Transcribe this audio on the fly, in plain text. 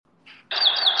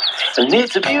And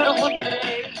it's a beautiful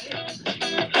day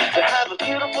to have a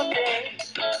beautiful day.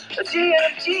 A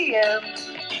GM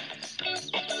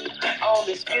on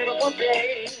this beautiful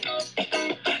day.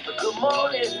 Good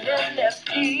morning,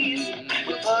 NFTs.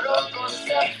 With Polygon,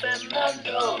 and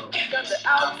Mando. Got the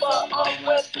alpha on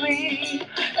Web3.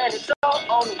 And it's all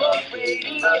on Rock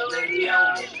Radio.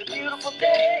 It's a beautiful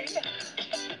day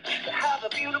to have a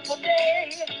beautiful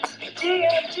day.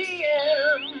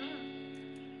 GM.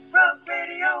 Rock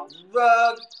Radio.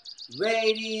 Rug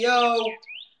Radio.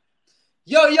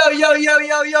 Yo,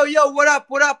 what up?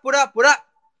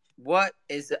 What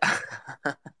is it?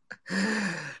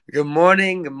 Good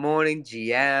morning,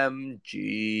 GM.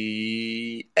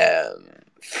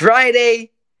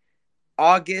 Friday,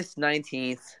 August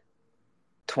 19th,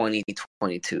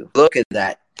 2022. Look at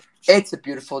that. It's a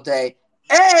beautiful day.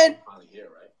 And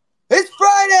it's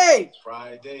Friday! It's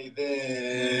Friday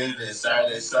then. It's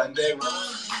Saturday, Sunday.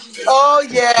 Oh,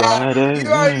 yeah. Friday, You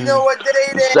already know what day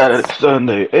it is. Saturday,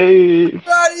 Sunday, hey. You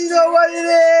already know what it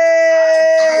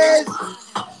is.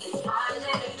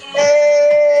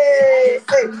 Hey.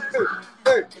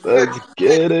 Let's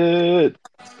get it.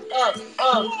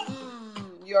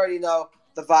 You already know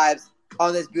the vibes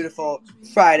on this beautiful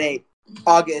Friday,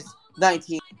 August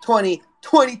 19th,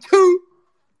 2022.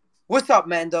 What's up,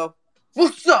 Mando?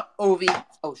 What's up, Ovi?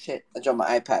 Oh, shit. I dropped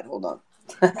my iPad. Hold on.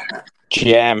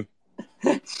 GM.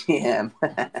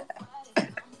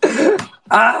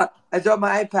 I dropped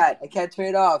my iPad. I can't turn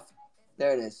it off.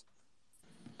 There it is.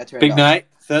 I turned it Big off. night.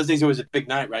 Thursday's always a big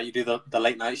night, right? You do the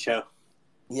late night show.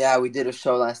 Yeah, we did a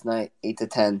show last night, 8 to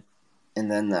 10.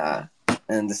 And then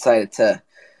decided to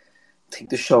take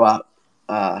the show out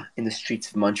in the streets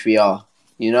of Montreal.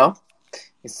 You know?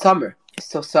 It's summer. It's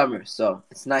still summer, so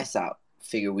it's nice out.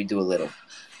 Figure we do a little.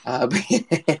 Yeah,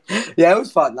 it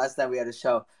was fun. Last time we had a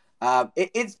show.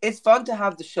 It's fun to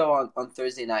have the show on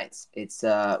Thursday nights. It's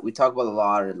we talk about a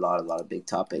lot of big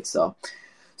topics. So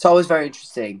it's always very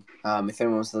interesting. If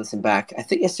anyone wants to listen back, I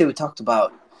think yesterday we talked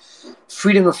about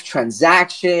freedom of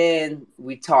transaction.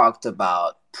 We talked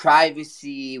about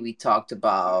privacy. We talked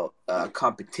about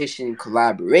competition and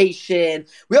collaboration.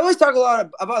 We always talk about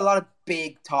a lot of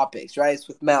big topics, right? It's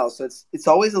with Mel, so it's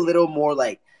always a little more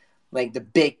like the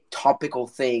big topical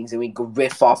things, and we go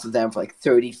riff off of them for like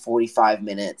 30, 45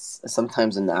 minutes,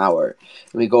 sometimes an hour,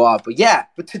 and we go off. But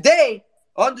today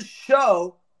on the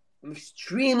show, I'm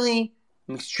extremely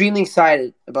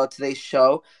excited about today's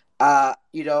show. I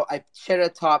shared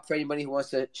at the top for anybody who wants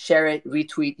to share it,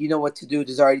 retweet. You know what to do.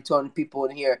 There's already 200 people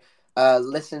in here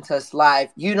listening to us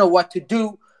live. You know what to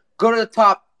do. Go to the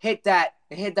top, hit that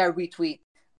retweet.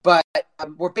 But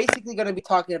we're basically going to be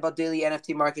talking about daily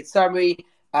NFT market summary.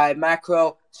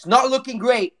 Macro, it's not looking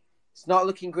great. We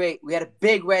had a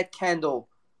big red candle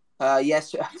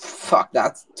yesterday. Fuck,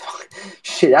 that's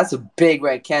a big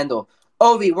red candle.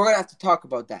 Ovi, we're gonna have to talk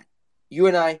about that. You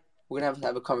and I, we're gonna have to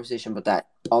have a conversation about that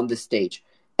on this stage.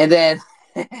 And then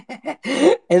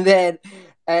I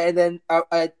don't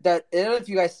know if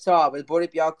you guys saw, but Board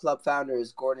Ape Yacht Club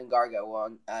founders Gordon and Garga were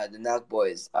on the Nelk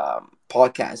Boys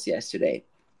podcast yesterday.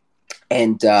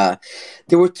 And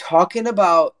they were talking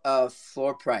about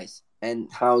floor price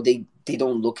and how they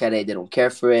don't look at it, they don't care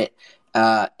for it,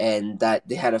 and that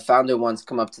they had a founder once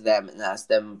come up to them and ask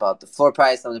them about the floor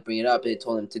price. Now they bring it up, and they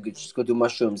told them to just go do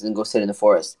mushrooms and go sit in the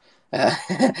forest.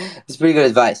 It's pretty good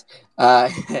advice.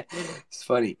 It's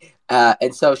funny.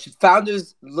 And so should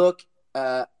founders look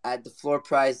at the floor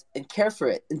price and care for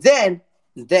it? And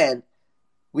then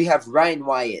we have Ryan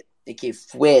Wyatt, aka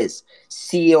Fwiz,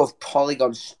 CEO of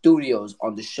Polygon Studios,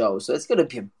 on the show. So it's going to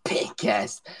be a big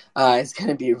guest. It's going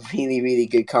to be a really, really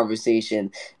good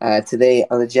conversation today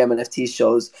on the Gem NFT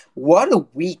shows. What a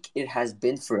week it has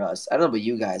been for us. I don't know about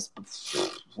you guys, but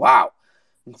wow,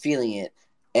 I'm feeling it.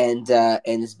 And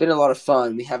it's been a lot of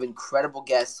fun. We have incredible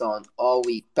guests on all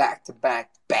week,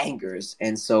 back-to-back bangers.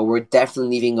 And so we're definitely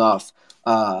leaving off,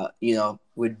 with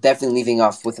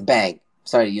a bang.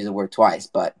 Sorry to use the word twice,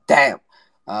 but damn.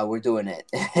 We're doing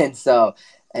it. And so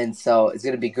it's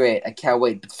going to be great. I can't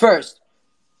wait. But first,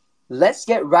 let's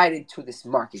get right into this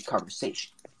market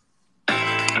conversation.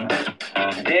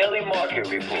 Daily Market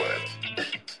Report.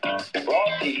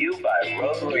 Brought to you by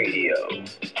Road Radio.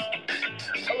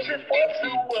 Hosted what's the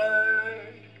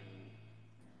word?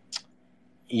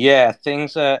 Yeah,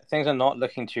 things are not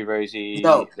looking too rosy.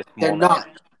 No, they're not.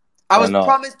 I was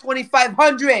promised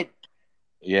 2,500.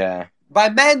 Yeah. By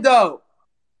Mando.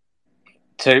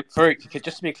 So, Farouk,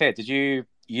 just to be clear, you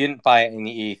didn't buy it in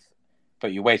the ETH,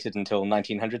 but you waited until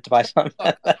 1900 to buy some?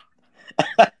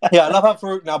 Yeah, I love how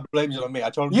Farouk now blames it on me. I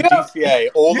told him DCA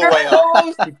all the way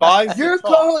up. He buys your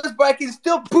co-host, but I can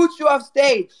still boot you off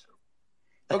stage.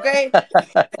 Okay?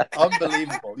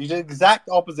 Unbelievable. You did the exact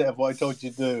opposite of what I told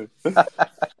you to do.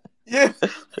 Yeah.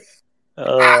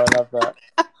 Oh,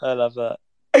 I love that.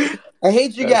 I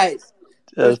hate you guys.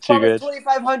 That's too Promise good.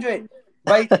 2,500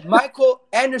 by Michael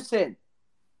Anderson.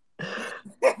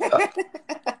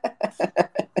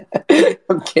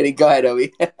 I'm kidding. Go ahead,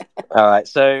 Obi. All right.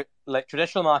 So, like,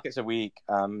 traditional markets are weak.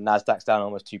 Nasdaq's down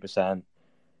almost 2%.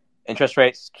 Interest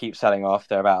rates keep selling off.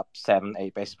 They're about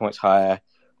 7-8 basis points higher.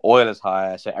 Oil is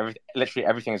higher. So literally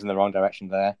everything is in the wrong direction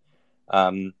there.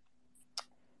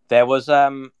 There was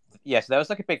there was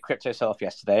like a big crypto sell-off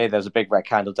yesterday. There was a big red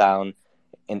candle down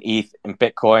in ETH and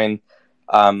Bitcoin.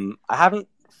 I haven't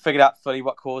figured out fully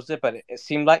what caused it, but it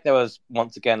seemed like there was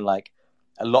once again like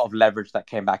a lot of leverage that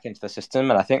came back into the system,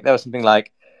 and I think there was something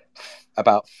like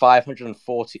about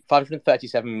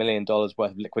 $537 million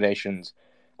worth of liquidations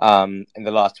in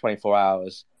the last 24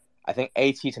 hours. I think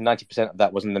 80 to 90% of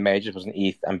that was in the majors, was in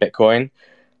ETH and Bitcoin.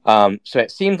 So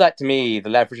it seems like to me the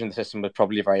leverage in the system was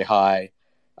probably very high.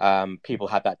 People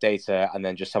had that data, and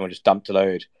then someone just dumped a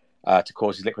load to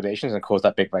cause these liquidations and cause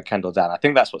that big red candle down. I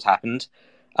think that's what's happened.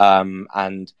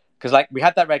 And because like we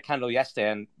had that red candle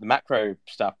yesterday, and the macro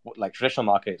stuff, like traditional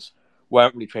markets,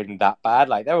 weren't really trading that bad.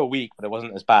 Like they were weak, but it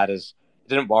wasn't as bad as it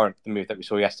didn't warrant the move that we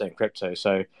saw yesterday in crypto.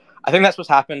 So I think that's what's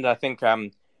happened. I think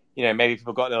maybe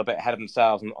people got a little bit ahead of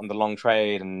themselves on the long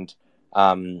trade, and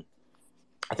I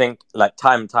think like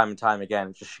time and time again,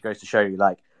 it just goes to show you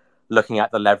like looking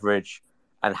at the leverage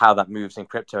and how that moves in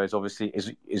crypto is obviously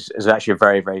is actually a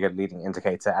very, very good leading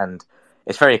indicator. And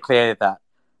it's very clear that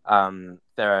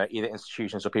there are either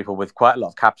institutions or people with quite a lot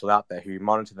of capital out there who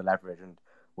monitor the leverage, and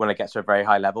when it gets to a very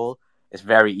high level, it's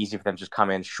very easy for them to just come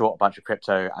in, short a bunch of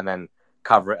crypto, and then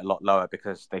cover it a lot lower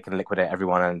because they can liquidate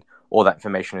everyone, and all that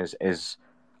information is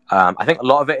I think a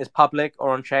lot of it is public or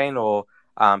on chain, or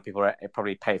people are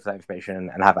probably pay for that information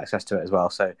and have access to it as well.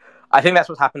 So I think that's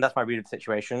what's happened. That's my read of the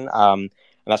situation, and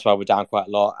that's why we're down quite a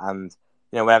lot. And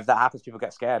whenever that happens, people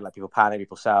get scared. Like people panic,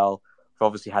 people sell. We've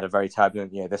obviously had a very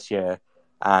turbulent year this year,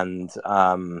 and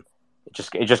it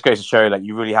just goes to show that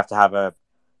you really have to have a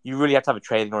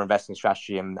trading or investing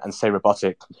strategy and stay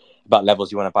robotic about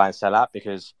levels you want to buy and sell at,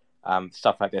 because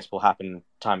stuff like this will happen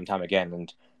time and time again,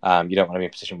 and you don't want to be in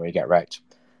a position where you get wrecked.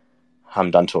 I'm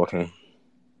done talking.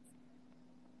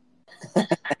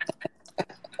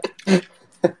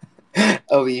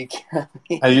 Oh, you can't.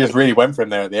 And you just really went for him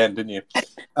there at the end, didn't you?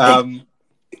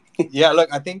 Yeah, look,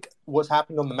 I think what's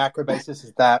happened on the macro basis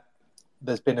is that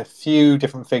there's been a few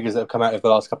different figures that have come out over the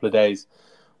last couple of days,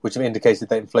 which have indicated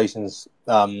that inflation is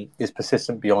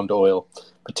persistent beyond oil,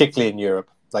 particularly in Europe.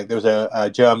 Like there was a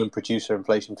German producer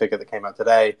inflation figure that came out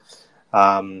today.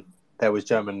 There was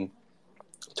German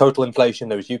total inflation,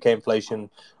 there was UK inflation,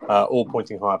 all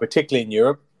pointing higher, particularly in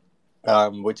Europe,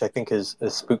 which I think has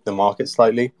spooked the market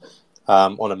slightly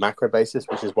on a macro basis,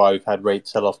 which is why we've had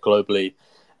rates sell off globally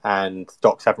and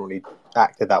stocks haven't really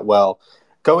acted that well.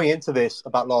 Going into this,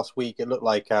 about last week, it looked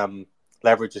like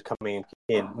leverage is coming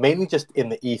in, mainly just in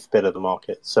the ETH bit of the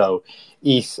market. So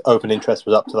ETH open interest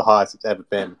was up to the highest it's ever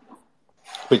been,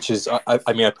 which is, I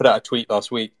put out a tweet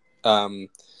last week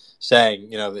saying,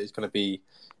 that it's going to be,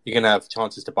 you're going to have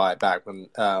chances to buy it back when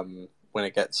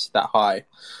it gets that high,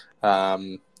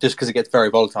 just because it gets very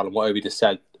volatile. And what Obi just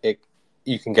said,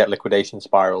 you can get liquidation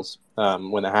spirals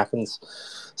when it happens.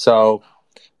 So,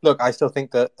 look, I still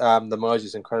think that the merge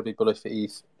is incredibly bullish for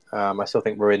ETH. I still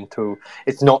think we're into.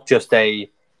 It's not just a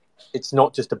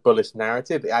bullish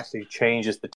narrative. It actually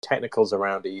changes the technicals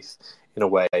around ETH in a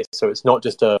way. So it's not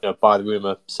just a buy the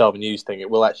rumor, sell the news thing. It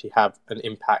will actually have an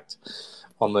impact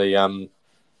on the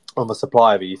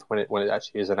supply of ETH when it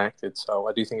actually is enacted. So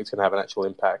I do think it's going to have an actual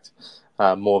impact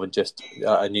more than just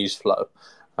a news flow.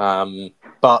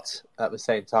 But at the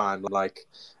same time,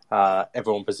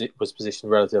 everyone was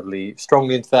positioned relatively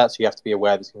strongly into that, so you have to be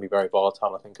aware that it's going to be very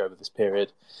volatile, I think, over this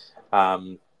period.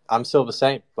 I'm still the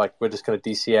same. Like, we're just going to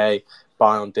DCA,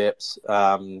 buy on dips.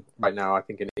 Right now, I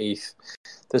think in ETH,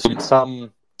 there's been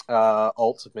some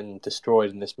alts have been destroyed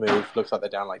in this move. Looks like they're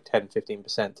down like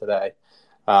 10-15% today,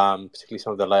 particularly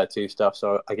some of the layer 2 stuff.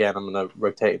 So again, I'm going to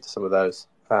rotate into some of those.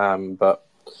 But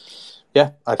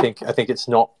yeah, I think it's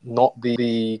not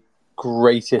the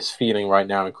greatest feeling right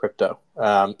now in crypto.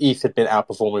 ETH had been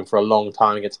outperforming for a long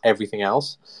time against everything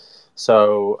else.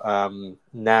 So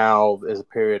now there's a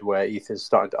period where ETH is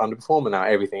starting to underperform, and now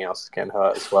everything else is getting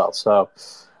hurt as well. So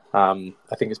I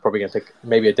think it's probably going to take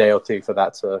maybe a day or two for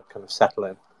that to kind of settle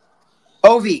in.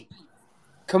 Ovi,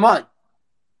 come on.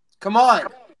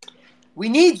 We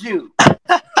need you.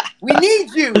 We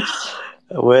need you.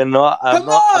 We're not.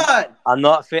 I'm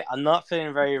not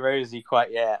feeling very rosy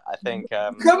quite yet. I think.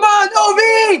 Come on,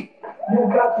 Ovi.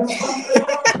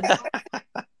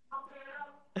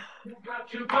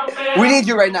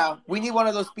 you right now. We need one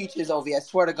of those speeches, Ovi. I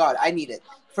swear to God, I need it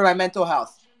for my mental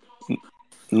health.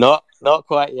 Not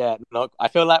quite yet. Not. I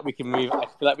feel like we can move. I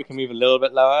feel like we can move a little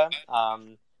bit lower.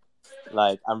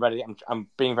 Like I'm ready. I'm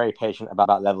being very patient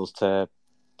about levels to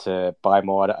buy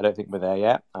more. I don't think we're there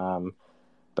yet.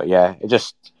 But yeah, it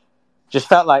just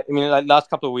felt like, I mean, like last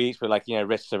couple of weeks were like,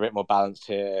 risks are a bit more balanced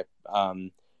here.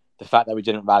 The fact that we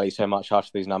didn't rally so much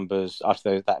after these numbers,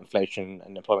 that inflation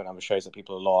and employment number shows that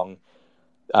people are long.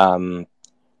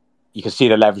 You can see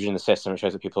the leverage in the system. It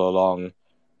shows that people are long.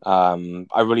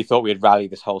 I really thought we'd rally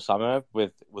this whole summer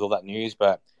with all that news,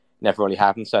 but never really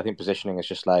happened. So I think positioning has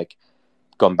just like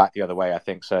gone back the other way, I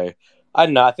think. So I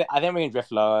don't know. I think we can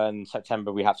drift lower. In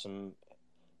September, we have some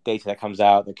data that comes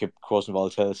out that could cause some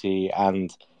volatility.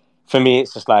 And for me,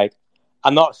 it's just like,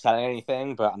 I'm not selling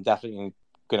anything, but I'm definitely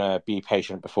going to be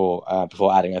patient before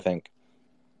adding, I think.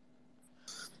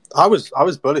 I was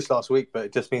bullish last week, but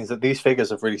it just means that these figures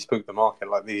have really spooked the market.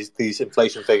 Like these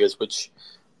inflation figures, which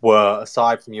were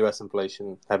aside from US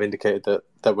inflation, have indicated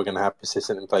that we're going to have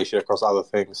persistent inflation across other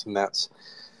things, and that's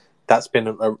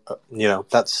been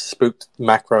that's spooked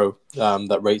macro.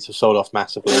 That rates have sold off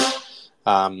massively,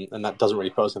 and that doesn't really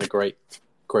put us in a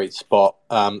great spot.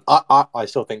 I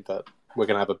still think that we're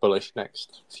going to have a bullish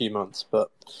next few months,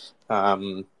 but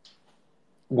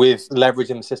with leverage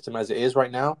in the system as it is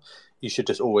right now, you should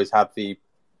just always have the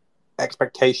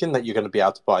expectation that you're going to be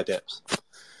able to buy dips.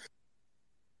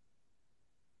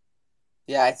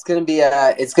 Yeah, it's gonna be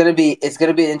an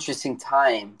interesting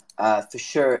time for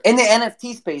sure. In the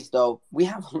NFT space, though, we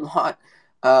have a lot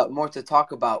more to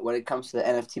talk about when it comes to the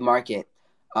NFT market,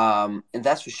 and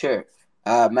that's for sure.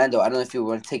 Mando, I don't know if you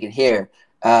want to take it here,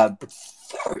 but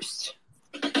first.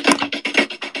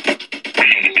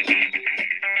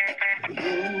 Who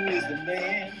is the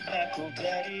man, Michael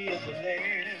Daddy of the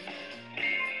land?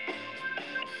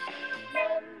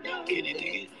 Can you dig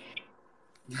it?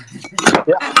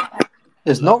 Yeah,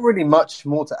 there's not really much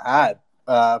more to add.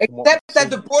 Except that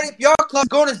the Board Ape Yacht Club is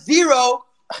going to zero.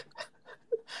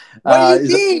 What do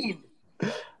you mean?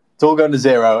 It's all going to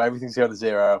zero. Everything's going to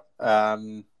zero.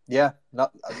 There's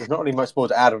not really much more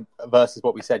to add versus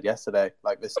what we said yesterday.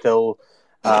 Like there's still,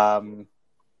 I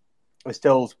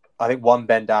think one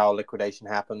BendDAO liquidation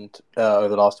happened over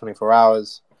the last 24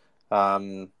 hours.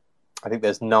 I think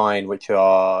there's 9 which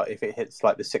are, if it hits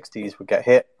like the 60s, would get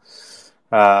hit.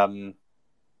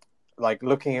 Like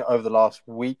looking at over the last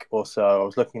week or so, I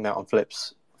was looking at on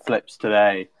flips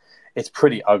today. It's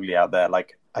pretty ugly out there.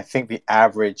 Like I think the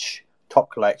average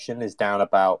top collection is down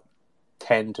about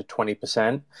 10 to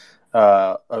 20%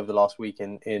 over the last week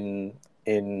in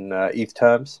ETH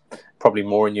terms, probably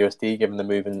more in USD given the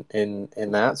move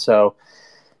in that. So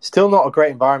still not a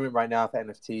great environment right now for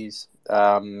NFTs.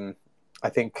 I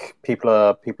think people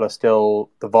are still,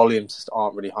 the volumes just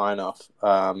aren't really high enough.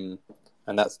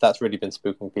 And that's really been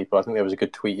spooking people. I think there was a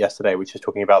good tweet yesterday which was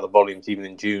talking about the volumes even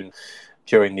in June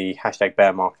during the hashtag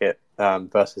bear market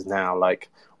versus now. Like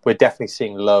we're definitely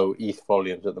seeing low ETH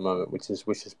volumes at the moment, which is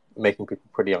making people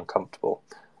pretty uncomfortable.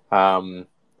 And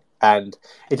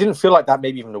it didn't feel like that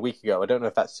maybe even a week ago. I don't know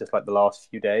if that's just like the last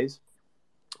few days,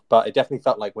 but it definitely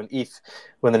felt like when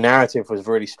the narrative was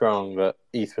really strong that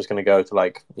ETH was going to go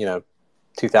to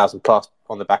 2,000 plus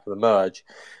on the back of the merge,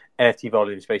 NFT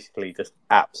volumes basically just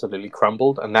absolutely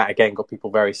crumbled, and that again got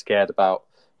people very scared about.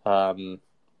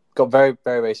 Got very,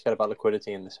 very, very scared about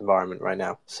liquidity in this environment right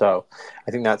now. So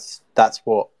I think that's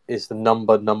what is the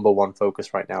number one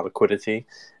focus right now: liquidity,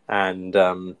 and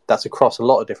that's across a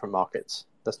lot of different markets.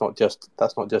 That's not just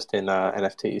in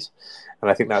NFTs,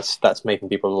 and I think that's making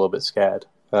people a little bit scared.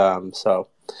 So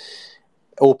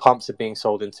all pumps are being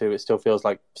sold into. It still feels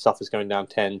like stuff is going down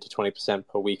 10 to 20%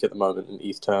 per week at the moment in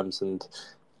ETH terms, and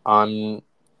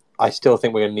I still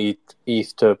think we're going to need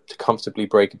ETH to comfortably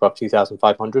break above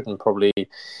 2,500 and probably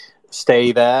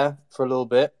stay there for a little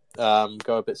bit, go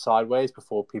a bit sideways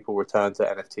before people return to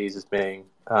NFTs as being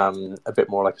a bit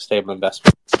more like a stable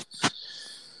investment.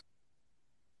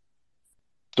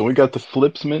 Don't we got the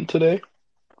flips mint today?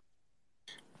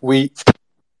 We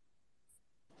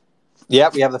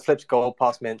have the flips gold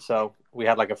pass mint, so we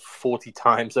had like a 40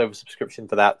 times oversubscription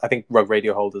for that. I think Rug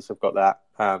Radio holders have got that.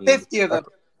 50 of them.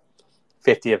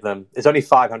 50 of them. It's only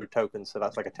 500 tokens, so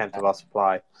that's like a tenth of our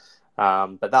supply.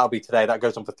 But that'll be today. That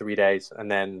goes on for 3 days, and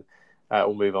then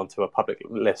we'll move on to a public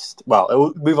list. Well, it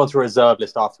will move on to a reserve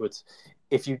list afterwards.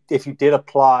 If you did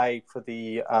apply for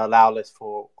the allow list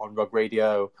on Rug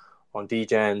Radio, on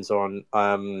DGens, on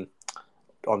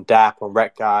DAP, on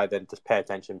Rec Guy, then just pay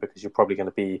attention because you're probably going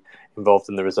to be involved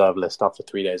in the reserve list after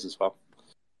 3 days as well.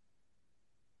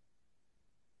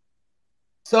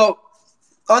 So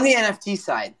on the NFT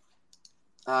side,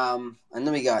 I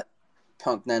know we got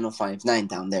Punk 9059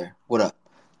 down there. What up?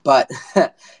 But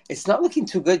it's not looking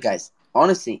too good, guys.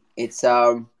 Honestly,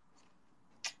 we're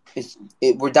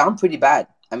down pretty bad.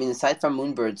 I mean, aside from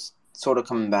Moonbirds sort of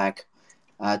coming back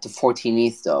to 14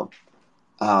 ETH though,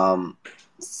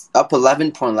 up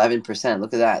 11.11%.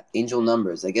 Look at that, angel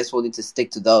numbers. I guess we'll need to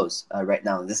stick to those right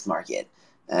now in this market,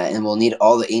 and we'll need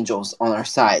all the angels on our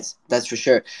sides. That's for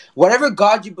sure. Whatever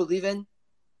God you believe in,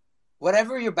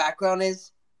 whatever your background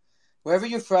is, wherever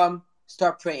you're from,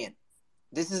 start praying.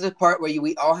 This is the part where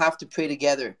we all have to pray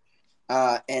together,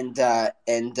 and get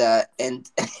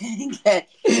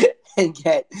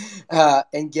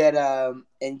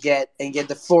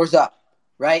the floors up,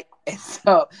 right? And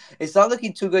so it's not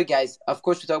looking too good, guys. Of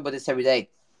course, we talk about this every day,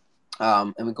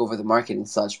 and we go over the market and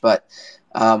such. But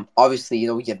obviously,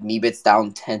 we have Meebits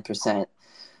down 10%.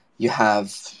 You have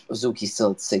Azuki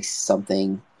still at 6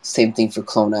 something. Same thing for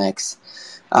CloneX.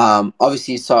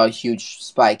 Obviously, you saw a huge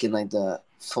spike in like the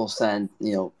full send,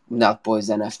 Mouth Boys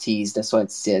NFTs. That's what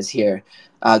it says here.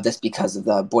 That's because of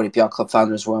the Board Ape Yacht Club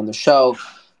founders were on the show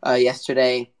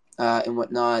yesterday and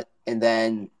whatnot. And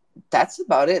then that's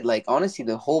about it. Like, honestly,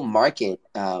 the whole market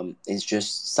is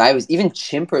just sideways. Even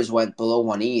Chimpers went below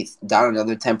 1 ETH, down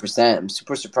another 10%. I'm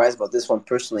super surprised about this one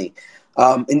personally.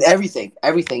 And everything,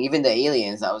 even the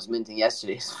aliens I was minting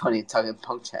yesterday is funny talking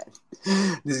punk chat.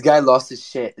 This guy lost his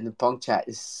shit in the punk chat.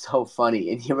 Is so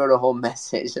funny, and he wrote a whole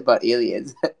message about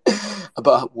aliens,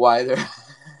 about why they're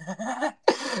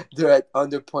at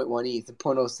under 0.1 ETH,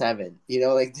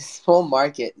 0.07. Like this whole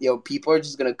market, people are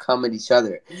just gonna come at each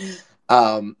other.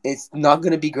 It's not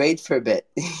gonna be great for a bit.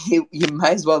 You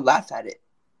might as well laugh at it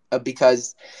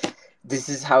because this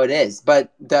is how it is.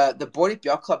 But the Board Ape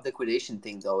Yacht Club liquidation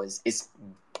thing, though, is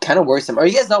kind of worrisome. Are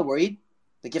you guys not worried?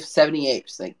 Like, if 70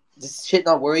 apes, like, this shit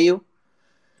not worry you?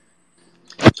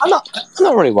 I'm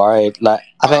not really worried. Like,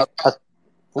 I think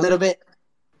A little bit.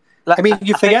 Like, I mean,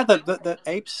 you forget that the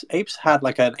apes had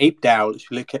like an ape DAO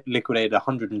which liquidated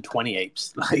 120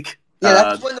 apes. Like, yeah,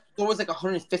 that's when the floor was like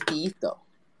 150 ETH, though.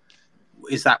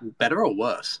 Is that better or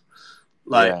worse?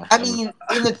 Like, yeah. I mean,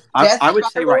 in the I would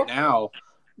say right now,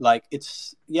 like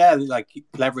like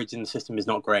leverage in the system is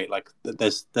not great. Like,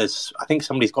 there's I think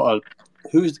somebody's got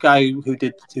who's the guy who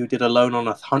did a loan on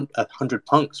 100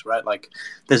 punks, right? Like,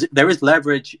 there is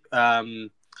leverage in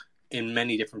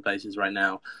many different places right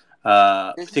now.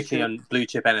 Particularly on blue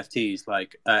chip NFTs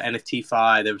like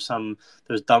NFT-Fi. There was some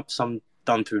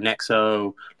done through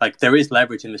Nexo. Like, there is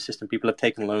leverage in the system. People have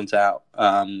taken loans out,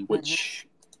 which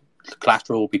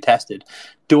collateral will be tested.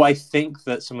 Do I think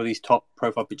that some of these top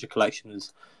profile picture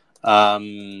collections,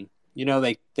 they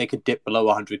could dip below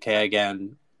 100K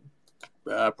again?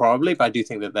 Probably, but I do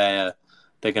think that they're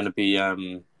going to be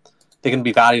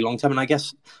value long term. And I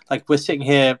guess, like, we're sitting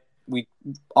here.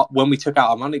 When we took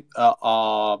out our money,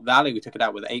 our value, we took it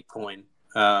out with ApeCoin.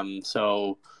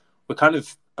 So we're kind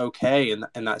of okay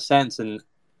in that sense. And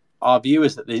our view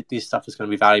is that this stuff is going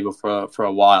to be valuable for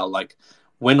a while. Like,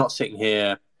 we're not sitting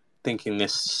here thinking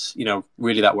this,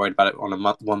 really that worried about it on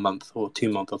a 1 month or 2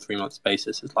 month or 3 months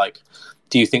basis. It's like,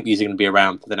 do you think these are going to be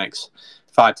around for the next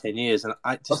 5-10 years? And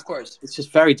of course, it's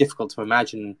just very difficult to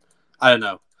imagine. I don't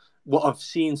know. What I've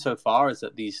seen so far is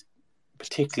that these,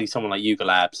 particularly someone like Yuga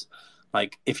Labs,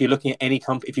 like, if you're looking at any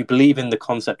company, if you believe in the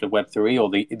concept of Web3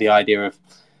 or the idea of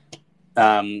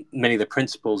many of the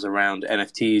principles around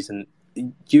NFTs, and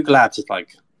Yuga Labs is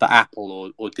like the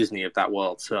Apple or Disney of that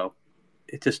world. So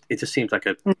it just seems like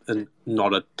a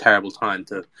not a terrible time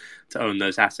to own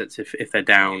those assets if they're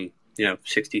down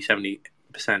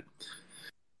 60-70%.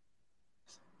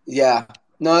 Yeah,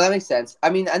 no, that makes sense. I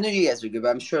mean, I know you guys are good, but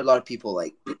I'm sure a lot of people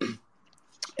like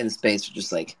in the space are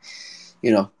just like,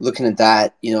 looking at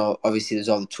that. Obviously there's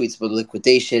all the tweets about the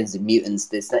liquidations and mutants.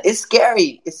 It's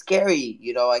scary. It's scary.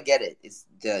 I get it. It's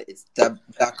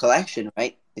that collection,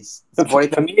 right?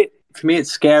 For me,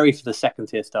 it's scary for the second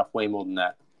tier stuff way more than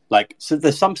that. Like, so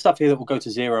there's some stuff here that will go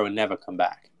to zero and never come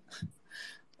back.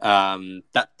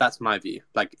 That's my view.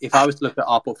 Like, if I was to look at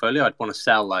our portfolio, I'd want to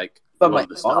sell like a lot of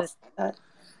the stuff.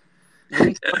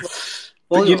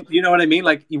 But you know what I mean?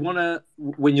 Like, you want to,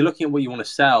 when you're looking at what you want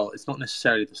to sell, it's not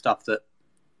necessarily the stuff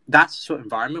that's the sort of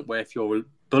environment where if you're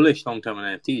bullish long term on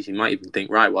NFTs, you might even think,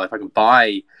 right, well, if I can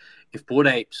buy, if Bored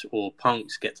Apes or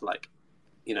Punks get to like,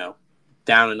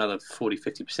 down another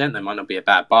 40-50%, they might not be a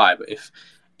bad buy. But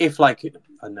if like, I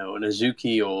don't know, an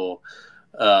Azuki or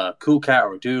Cool Cat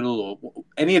or a Doodle or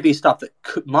any of these stuff that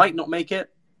might not make it,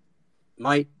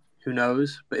 who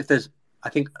knows? But if there's, I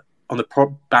think on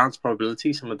the balance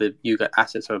probability, some of the Yuga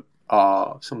assets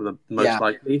are some of the most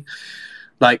likely.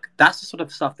 Like, that's the sort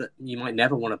of stuff that you might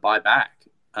never want to buy back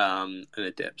in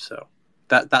a dip. So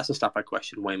That's the stuff I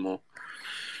question way more.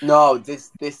 No,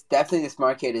 this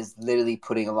market is literally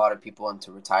putting a lot of people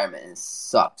into retirement, and it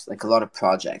sucks. Like a lot of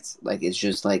projects, like it's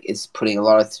just like it's putting a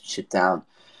lot of shit down.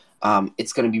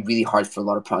 It's going to be really hard for a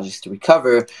lot of projects to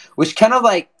recover, which kind of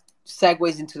like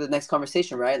segues into the next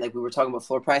conversation, right? Like we were talking about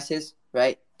floor prices,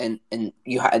 right? And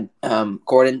you had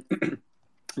Gordon. I'm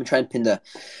gonna try and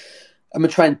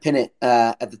pin it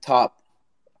at the top.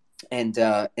 And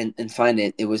find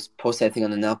it. It was posted, I think, on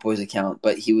the Nelk Boys account.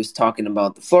 But he was talking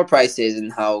about the floor prices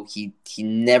and how he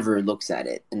never looks at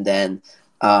it. And then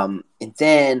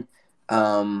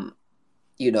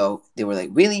you know, they were like,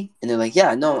 really? And they're like,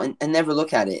 yeah, no, I never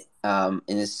look at it. And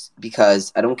it's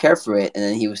because I don't care for it. And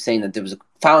then he was saying that there was a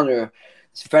founder,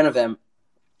 it's a friend of them.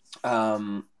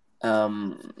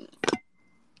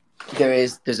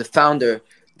 There's a founder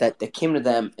that came to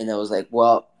them and I was like,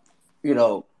 well, you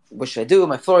know, what should I do?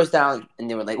 My floor is down. And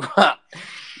they were like, wow,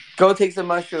 go take some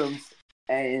mushrooms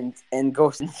and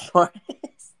go to the forest.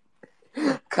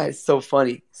 God, it's so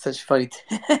funny. Such funny.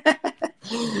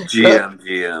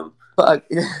 GM. Fuck.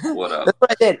 What up? That's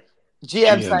what I did.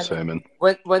 GM GM Simon.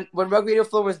 Simon. When Rug Radio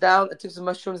floor was down, I took some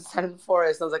mushrooms and sat in the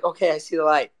forest. I was like, okay, I see the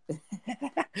light.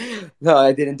 No,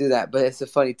 I didn't do that, but it's a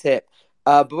funny tip.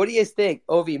 But what do you guys think?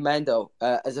 Ovi, Mando,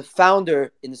 as a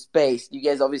founder in the space, you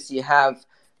guys obviously have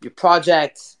your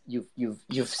projects, you've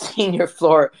seen your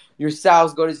floor, your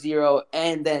sales go to zero,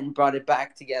 and then brought it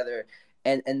back together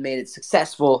and made it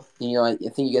successful. You know, I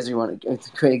think you guys are one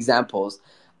of great examples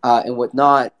and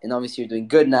whatnot. And obviously, you're doing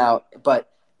good now.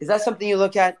 But is that something you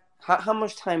look at? How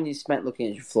much time do you spend looking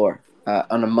at your floor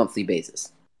on a monthly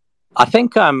basis? I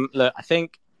think look, I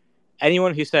think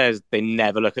anyone who says they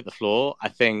never look at the floor, I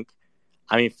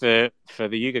mean, for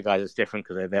the Yuga guys, it's different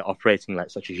because they're operating like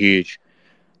such a huge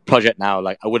project now.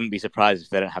 Like, I wouldn't be surprised if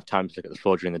they don't have time to look at the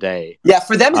floor during the day. Yeah,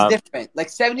 for them it's different. Like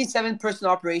 77-person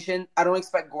operation, I don't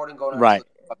expect Gordon going on right. to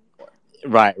look at the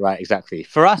floor. Right, exactly.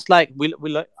 For us, like we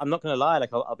look. I'm not going to lie.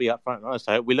 Like I'll be upfront and honest.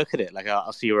 We look at it. Like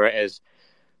I'll see where it is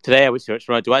today. I would search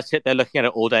for it. Do I sit there looking at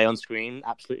it all day on screen?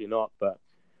 Absolutely not. But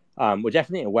we're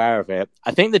definitely aware of it.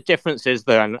 I think the difference is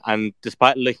though, and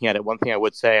despite looking at it, one thing I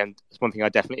would say, and it's one thing I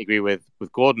definitely agree with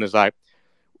Gordon, is like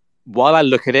while I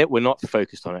look at it, we're not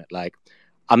focused on it. Like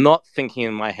I'm not thinking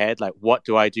in my head like, what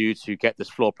do I do to get this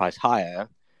floor price higher?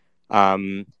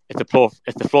 If the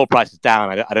floor price is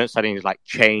down, I don't suddenly like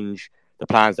change the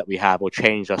plans that we have or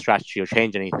change our strategy or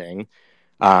change anything.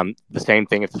 The same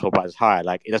thing if the floor price is higher.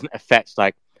 Like it doesn't affect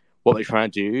like what we're trying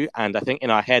to do. And I think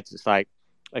in our heads it's like,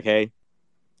 okay,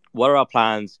 what are our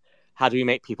plans? How do we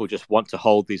make people just want to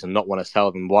hold these and not want to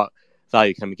sell them? What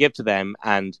value can we give to them?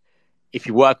 And if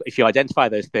you identify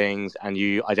those things and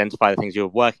you identify the things you're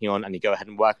working on and you go ahead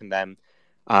and work on them,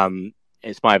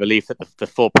 it's my belief that the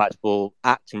floor price will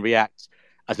act and react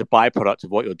as a byproduct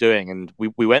of what you're doing. And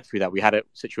we went through that. We had a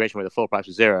situation where the floor price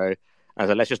was zero. And I was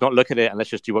like, let's just not look at it and let's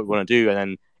just do what we want to do. And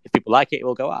then if people like it, it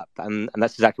will go up. And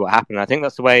that's exactly what happened. And I think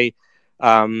that's the way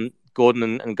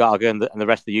Gordon and Garga and the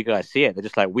rest of you guys see it. They're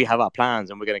just like, we have our plans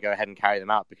and we're going to go ahead and carry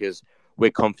them out because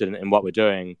we're confident in what we're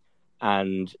doing.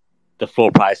 And the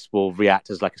floor price will react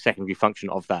as like a secondary function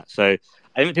of that. So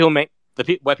I think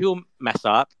where people mess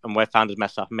up and where founders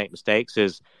mess up and make mistakes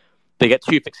is they get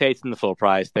too fixated on the floor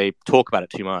price. They talk about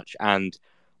it too much. And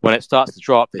when it starts to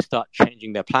drop, they start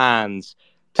changing their plans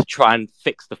to try and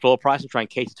fix the floor price and try and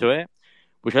cater to it,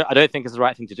 which I don't think is the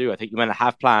right thing to do. I think you want to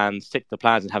have plans, stick to the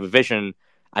plans and have a vision.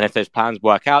 And if those plans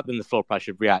work out, then the floor price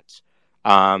should react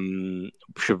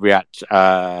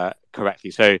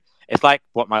correctly. So it's like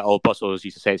what my old boss always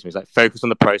used to say to me. It's like, focus on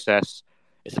the process.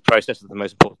 It's the process that's the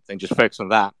most important thing. Just focus on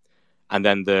that. And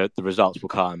then the results will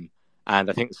come. And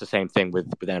I think it's the same thing with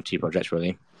NFT projects,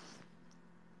 really.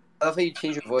 I love how you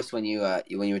changed your voice when you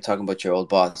were talking about your old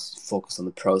boss. Focus on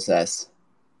the process,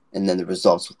 and then the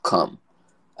results will come.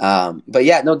 But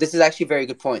yeah, no, this is actually a very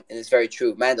good point, and it's very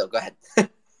true. Mando, go ahead.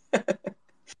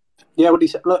 Yeah, what he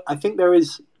said. Look, I think there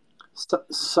is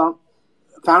some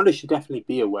founders should definitely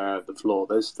be aware of the floor.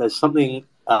 There's something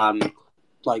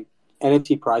like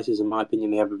NFT prices, in my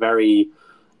opinion, they have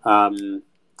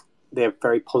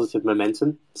very positive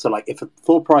momentum. So like if a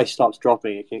floor price starts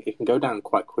dropping, it can go down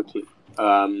quite quickly.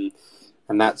 And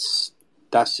that's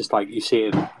just like you see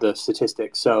in the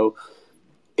statistics. So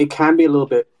it can be a little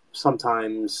bit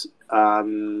sometimes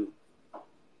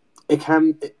it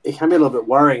can be a little bit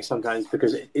worrying sometimes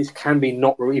because it can be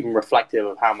not even reflective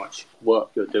of how much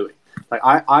work you're doing. Like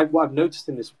what I've noticed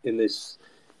in this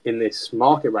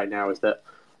market right now is that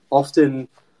often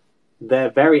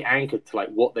they're very anchored to like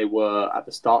what they were at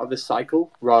the start of this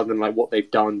cycle rather than like what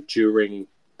they've done during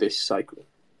this cycle.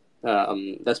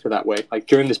 Let's put it that way. Like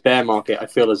during this bear market, I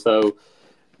feel as though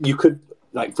you could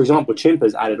like, for example, Chimp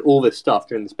has added all this stuff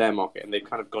during this bear market, and they've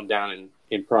kind of gone down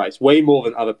in price, way more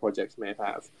than other projects may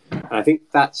have. And I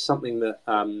think that's something that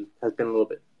has been a little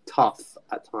bit tough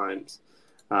at times.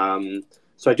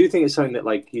 So I do think it's something that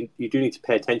like you do need to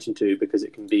pay attention to, because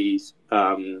it can be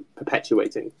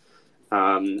perpetuating.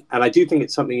 And I do think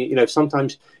it's something, you know,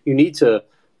 sometimes you need to,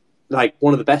 like,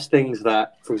 one of the best things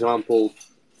that, for example,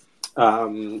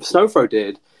 Snowfro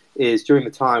did is during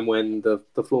the time when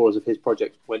the floors of his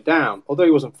project went down, although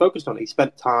he wasn't focused on it, he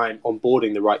spent time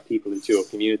onboarding the right people into your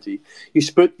community.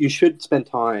 You should spend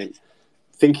time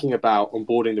thinking about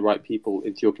onboarding the right people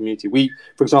into your community. We,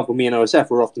 for example, me and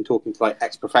OSF, we're often talking to like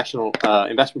ex-professional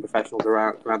investment professionals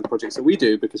around the projects that we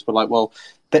do, because we're like, well,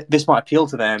 this might appeal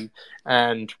to them.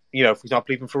 And, you know, for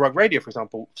example, even for Rug Radio, for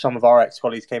example, some of our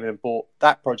ex-colleagues came in and bought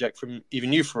that project from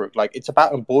even you, Farouk. Like, it's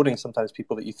about onboarding sometimes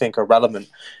people that you think are relevant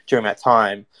during that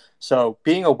time. So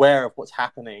being aware of what's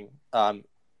happening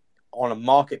on a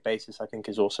market basis, I think,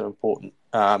 is also important.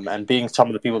 And being some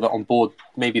of the people that onboard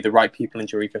maybe the right people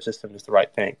into your ecosystem is the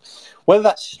right thing. Whether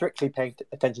that's strictly paying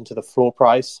attention to the floor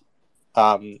price,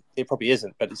 it probably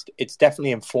isn't, but it's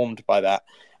definitely informed by that.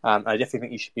 I definitely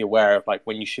think you should be aware of like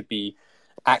when you should be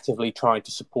actively trying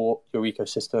to support your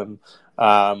ecosystem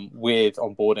with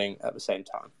onboarding at the same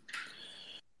time.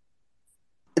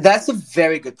 That's a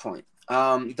very good point.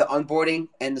 The onboarding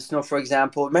and the snow, for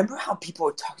example. Remember how people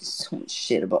were talking so much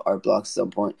shit about our blocks at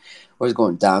some point? Where it's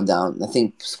going down. I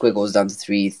think Squiggle was down to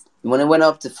 3th. When it went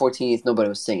up to 14th, nobody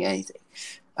was saying anything.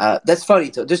 That's funny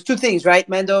too. There's two things, right?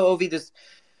 Mando, Ovi, there's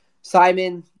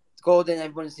Simon, Golden,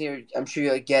 everyone's here. I'm sure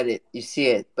you get it. You see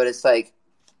it. But it's like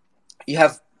you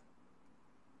have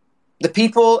the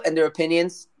people and their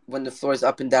opinions when the floor is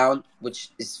up and down, which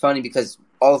is funny because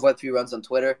all of Web3 runs on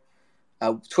Twitter.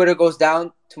 Twitter goes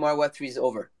down, tomorrow Web3 is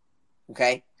over,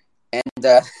 okay? And,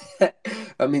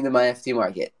 I mean the NFT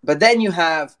market. But then you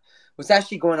have what's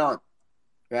actually going on,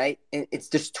 right? And it's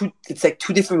like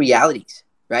two different realities,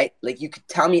 right? Like you could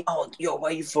tell me, oh, yo, why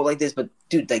you feel like this? But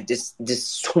dude, like there's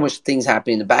so much things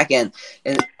happening in the back end.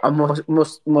 And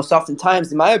most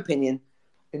oftentimes, in my opinion,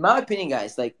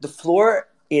 guys, like the floor,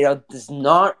 you know, does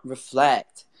not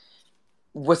reflect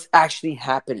what's actually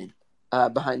happening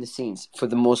behind the scenes for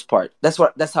the most part. That's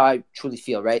how I truly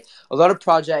feel, right? A lot of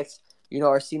projects, you know,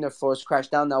 are seeing their floors crash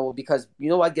down now. Well, because you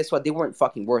know what? Guess what? They weren't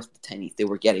fucking worth the 10 ETH they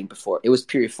were getting before. It was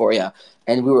pure euphoria,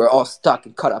 and we were all stuck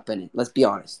and caught up in it. Let's be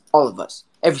honest, all of us,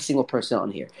 every single person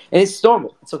on here, and it's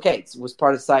normal. It's okay. It was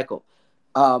part of the cycle.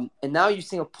 And now you're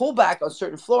seeing a pullback on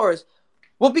certain floors.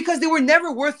 Well, because they were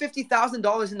never worth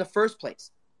 $50,000 in the first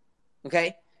place.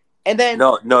 Okay, and then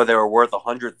no, they were worth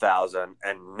 $100,000,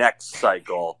 and next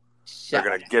cycle. They're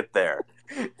going to get there.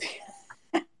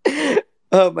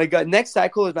 Oh, my God. Next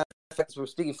cycle is, we're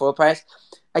speaking full price.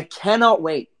 I cannot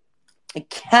wait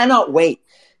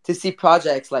to see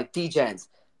projects like DGens,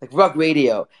 like Rug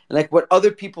Radio, and like what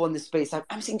other people in this space.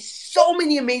 I'm seeing so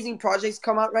many amazing projects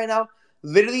come out right now.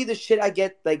 Literally, the shit I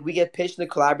get, like we get pitched in the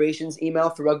collaborations email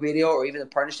for Rug Radio or even the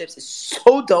partnerships is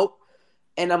so dope.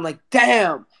 And I'm like,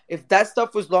 damn, if that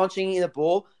stuff was launching in a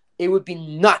bowl, it would be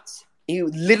nuts. It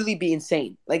would literally be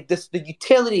insane. Like this, the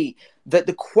utility,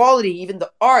 the quality, even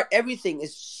the art, everything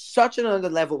is such another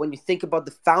level when you think about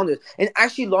the founders and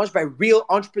actually launched by real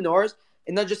entrepreneurs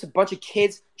and not just a bunch of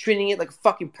kids treating it like a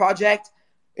fucking project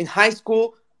in high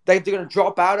school that they're going to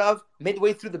drop out of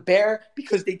midway through the bear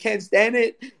because they can't stand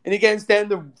it and they can't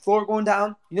stand the floor going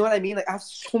down. You know what I mean? Like I have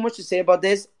so much to say about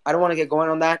this. I don't want to get going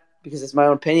on that because it's my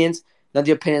own opinions, not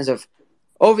the opinions of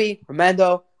Ovi,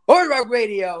 Romando, or Rug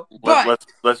Radio. But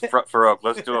let's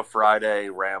do a Friday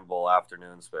ramble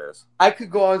afternoon space. I could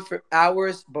go on for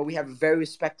hours, but we have a very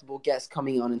respectable guest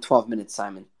coming on in 12 minutes,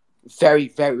 Simon. Very,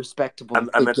 very respectable.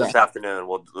 I meant this afternoon.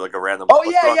 We'll do like a random. Oh,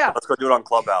 yeah. Let's go do it on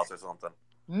Clubhouse or something.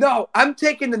 No, I'm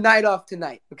taking the night off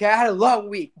tonight. Okay, I had a long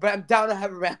week, but I'm down to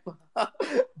have a ramble.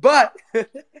 But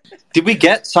did we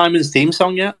get Simon's theme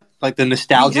song yet? Like the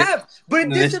nostalgia? We have, but it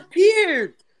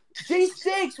disappeared.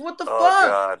 J6, what the fuck?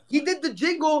 God. He did the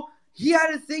jingle. He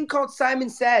had a thing called Simon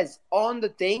Says on the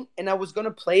thing, and I was going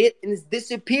to play it, and it's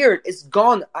disappeared. It's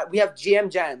gone. We have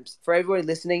GM Jams. For everybody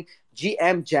listening,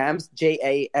 GM Jams,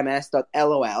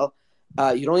 JAMS.LOL.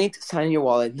 You don't need to sign in your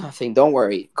wallet, nothing. Don't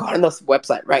worry. Go on the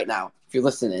website right now if you're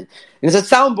listening. And there's a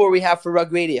soundboard we have for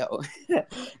Rug Radio. And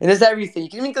there's everything. You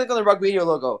can even click on the Rug Radio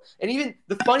logo. And even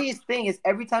the funniest thing is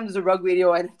every time there's a Rug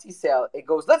Radio NFT sale, it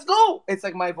goes, let's go. It's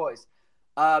like my voice.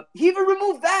 He even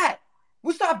removed that.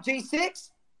 What's up, J6?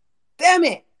 Damn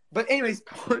it. But anyways,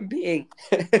 point being,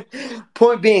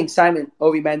 Simon,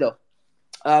 Ovi, Mando.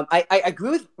 I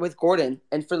agree with Gordon.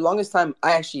 And for the longest time,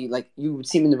 I actually, like, you would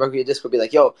see me in the Rug Radio Discord be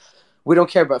like, yo, We don't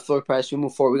care about floor price. We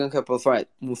move forward. We don't care about floor price.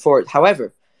 Move forward.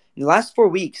 However, in the last 4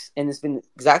 weeks, and it's been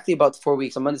exactly about 4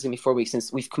 weeks, on Monday's going to be 4 weeks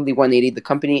since we've completely 180. The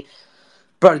company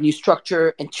brought a new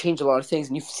structure and changed a lot of things,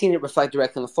 and you've seen it reflect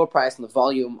directly on the floor price, on the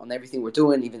volume, on everything we're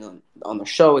doing, even on the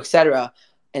show, etc.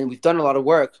 And we've done a lot of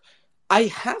work. I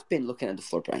have been looking at the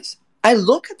floor price. I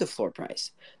look at the floor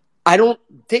price.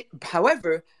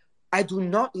 However, I do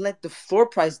not let the floor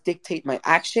price dictate my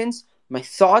actions, my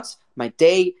thoughts, my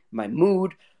day, my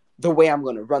mood, the way I'm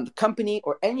going to run the company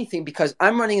or anything, because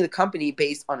I'm running the company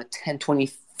based on a 10, 20,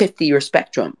 50-year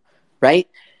spectrum, right?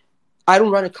 I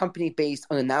don't run a company based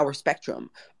on an hour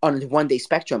spectrum, on a one-day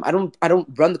spectrum. I don't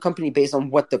run the company based on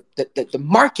what the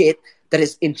market that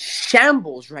is in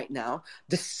shambles right now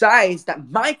decides that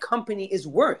my company is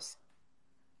worth.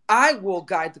 I will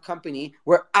guide the company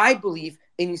where I believe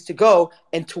it needs to go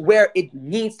and to where it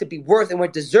needs to be worth and where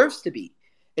it deserves to be.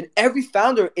 And every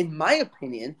founder, in my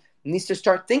opinion, needs to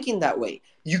start thinking that way.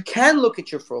 You can look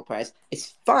at your floor price.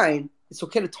 It's fine. It's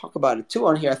okay to talk about it too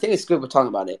on here. I think it's good we're talking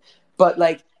about it. But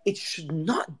like, it should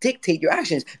not dictate your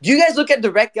actions. Do you guys look at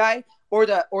the rec guy or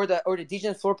the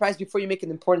DJ floor price before you make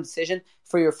an important decision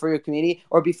for your community,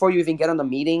 or before you even get on the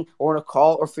meeting or on a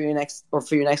call or for your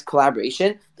next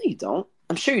collaboration? No, you don't.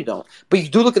 I'm sure you don't. But you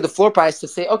do look at the floor price to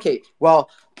say, okay, well,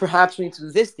 perhaps we need to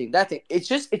do this thing, that thing. It's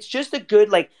just a good,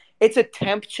 like, it's a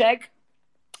temp check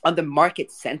on the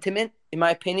market sentiment, in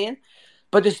my opinion.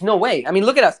 But there's no way. I mean,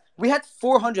 look at us. We had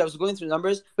 400. I was going through the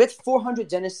numbers. We had 400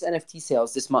 Genesis NFT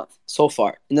sales this month so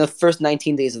far in the first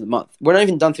 19 days of the month. We're not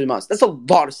even done 3 months. That's a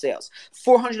lot of sales.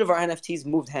 400 of our NFTs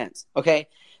moved hands. Okay,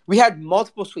 we had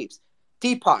multiple sweeps.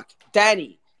 Deepak,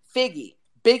 Danny, Figgy,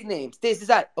 big names. This,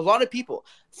 that. A lot of people.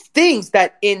 Things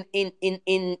that in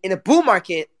a bull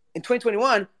market in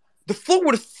 2021, the floor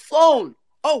would have flown.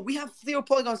 Oh, we have Theo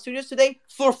Polygon Studios today.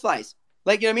 Floor flies.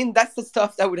 Like, you know what I mean? That's the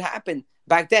stuff that would happen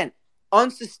back then.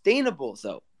 Unsustainable,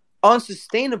 though.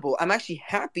 Unsustainable. I'm actually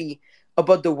happy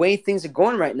about the way things are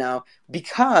going right now,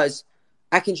 because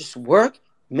I can just work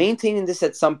maintaining this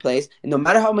at some place, and no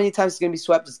matter how many times it's going to be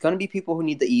swept, there's going to be people who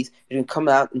need the ETH. They're going to come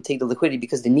out and take the liquidity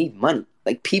because they need money.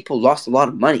 Like, people lost a lot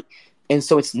of money, and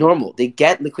so it's normal. They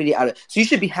get liquidity out of it. So you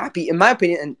should be happy, in my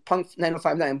opinion. And Punk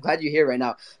 9059, I'm glad you're here right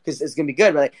now, because it's going to be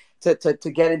good, right? To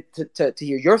get into to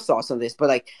hear your thoughts on this. But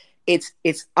like, it's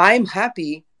I'm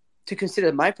happy to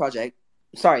consider my project.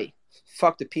 Sorry,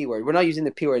 fuck the P word. We're not using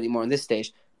the P word anymore on this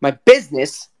stage. My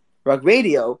business, Rug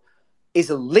Radio, is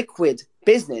a liquid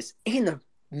business in a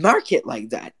market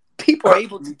like that. People are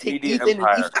able to take Media ETH in and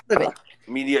ETH out of it.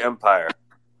 Media empire.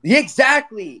 Yeah,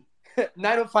 exactly.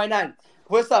 9059.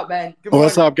 What's up, man? Good morning.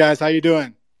 What's up, guys? How you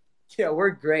doing? Yeah,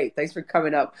 we're great. Thanks for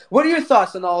coming up. What are your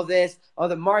thoughts on all this, on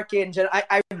the market in general?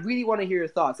 I really want to hear your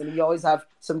thoughts. I mean, you always have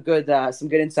some good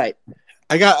insight.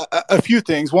 I got a few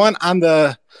things. One, on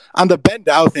the Ben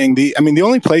Dow thing. The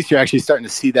only place you're actually starting to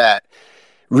see that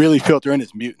really filter in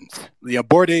is mutants. The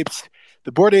Bored Apes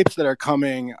that are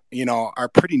coming, are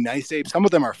pretty nice apes. Some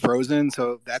of them are frozen,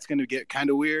 so that's going to get kind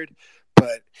of weird.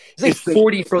 But it's like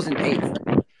 40 frozen apes.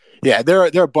 Yeah, there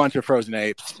are a bunch of frozen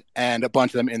apes and a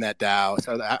bunch of them in that DAO.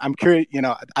 So I'm curious.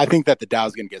 I think that the DAO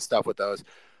is going to get stuff with those.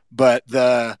 But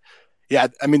the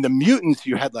mutants,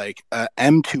 you had like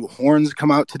M2 horns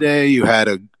come out today. You had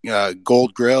a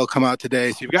gold grill come out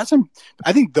today. So you've got some,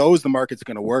 I think those the market's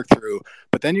going to work through.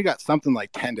 But then you got something like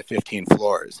 10 to 15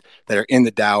 floors that are in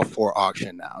the DAO for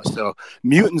auction now. So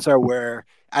mutants are where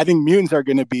I think mutants are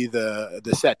going to be the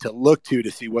set to look to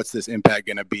see what's this impact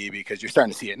going to be, because you're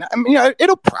starting to see it. Now,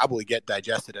 it'll probably get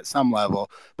digested at some level,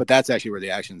 but that's actually where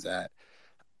the action's at.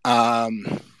 We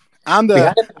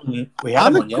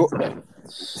had him on yesterday.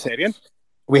 Say it again.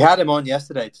 We had him on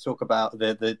yesterday to talk about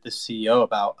the CEO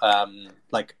about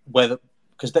like whether,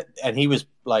 and he was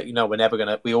like,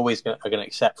 we always are gonna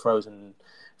accept frozen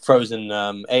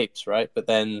apes, right? But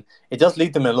then it does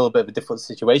leave them in a little bit of a difficult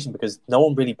situation, because no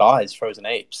one really buys frozen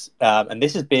apes, and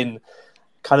this has been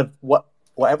kind of what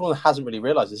everyone hasn't really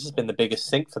realized. This has been the biggest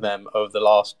sink for them over the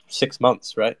last 6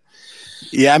 months, right?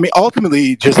 Yeah,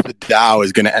 ultimately, just the DAO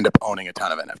is going to end up owning a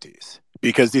ton of NFTs,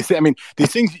 because these things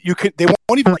they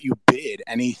won't even let you bid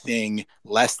anything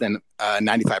less than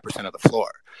 95% of the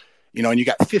floor, and you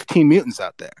got 15 mutants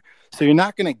out there. So you're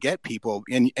not going to get people,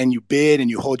 and you bid and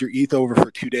you hold your ETH over for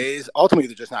 2 days. Ultimately,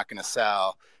 they're just not going to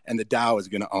sell, and the DAO is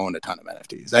going to own a ton of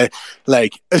NFTs.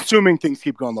 Assuming things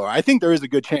keep going lower. I think there is a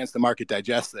good chance the market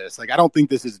digests this. I don't think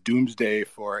this is doomsday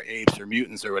for apes or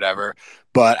mutants or whatever,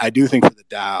 but I do think for the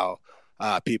DAO,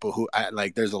 people who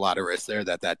there's a lot of risk there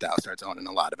that DAO starts owning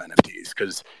a lot of NFTs,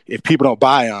 because if people don't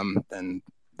buy them, then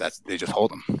they just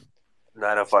hold them.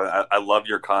 905. I love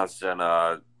your constant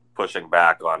pushing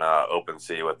back on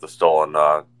OpenSea with the stolen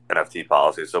NFT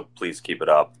policy. So please keep it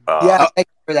up. Yeah, thank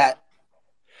you for that.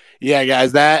 Yeah,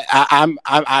 guys, that I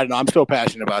don't know. I'm so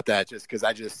passionate about that just because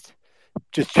I just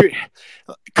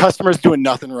customers doing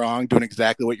nothing wrong, doing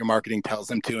exactly what your marketing tells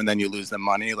them to, and then you lose them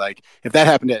money. Like if that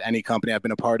happened at any company I've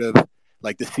been a part of,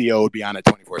 like the CEO would be on it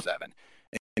 24/7.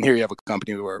 And here you have a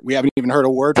company where we haven't even heard a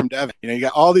word from Devin. You know, you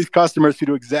got all these customers who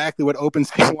do exactly what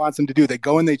OpenSea wants them to do. They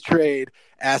go and they trade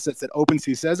assets that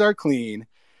OpenSea says are clean,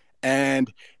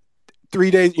 and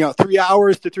 3 days, 3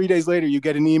 hours to 3 days later, you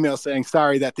get an email saying,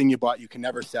 sorry, that thing you bought, you can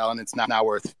never sell. And it's not now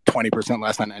worth 20%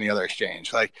 less on any other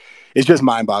exchange. Like, it's just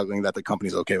mind boggling that the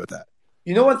company's okay with that.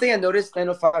 You know, one thing I noticed,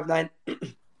 9059, I'm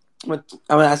going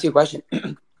to ask you a question.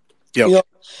 Yep. You know,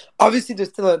 obviously there's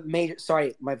still a major,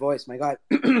 sorry, my voice, my God.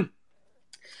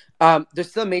 There's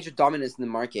still a major dominance in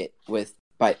the market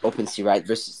by OpenSea, right?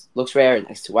 Versus LooksRare and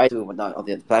X2Y2 and whatnot, all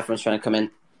the other platforms trying to come in.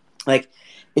 Like,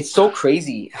 it's so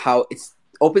crazy how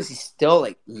OpenSea still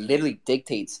like literally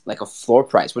dictates like a floor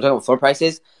price. We're talking about floor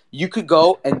prices. You could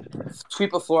go and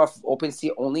sweep a floor off of OpenSea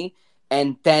only,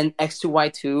 and then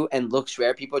X2Y2 and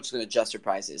LooksRare people are just going to adjust their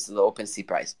prices to the OpenSea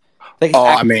price. Like,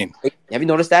 have you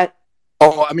noticed that?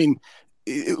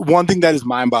 One thing that is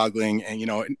mind boggling, and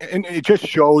and it just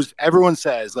shows, everyone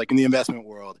says, like in the investment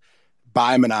world,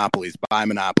 buy monopolies.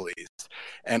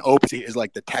 And OpenSea is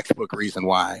like the textbook reason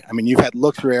why. I mean, you've had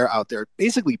LooksRare out there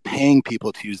basically paying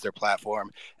people to use their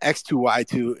platform.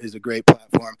 X2Y2 is a great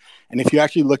platform. And if you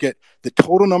actually look at the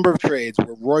total number of trades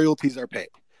where royalties are paid,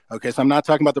 okay, so I'm not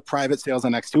talking about the private sales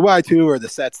on X2Y2 or the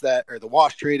sets or the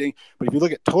wash trading, but if you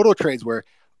look at total trades where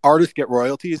artists get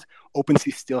royalties,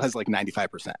 OpenSea still has like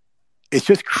 95%. It's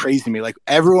just crazy to me. Like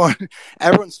everyone's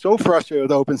so frustrated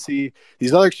with OpenSea.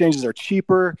 These other exchanges are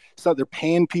cheaper, so they're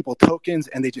paying people tokens,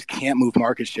 and they just can't move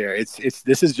market share. This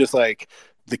is just like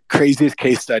the craziest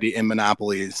case study in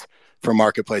monopolies for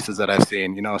marketplaces that I've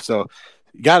seen. So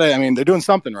they're doing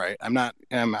something right.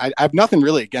 I have nothing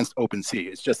really against OpenSea.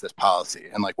 It's just this policy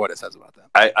and like what it says about them.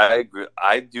 I agree.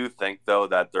 I do think though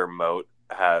that their moat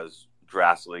has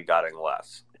drastically gotten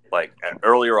less. Like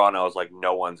earlier on, I was like,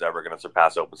 no one's ever going to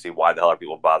surpass OpenSea. Why the hell are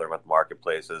people bothering with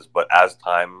marketplaces? But as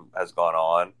time has gone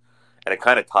on, and it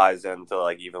kind of ties into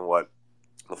like even what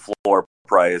the floor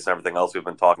price and everything else we've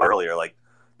been talking about earlier, like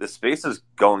the space is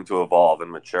going to evolve and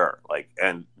mature. Like,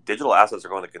 and digital assets are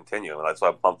going to continue, and that's why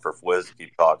I'm pumped for Fwiz to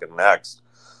keep talking next.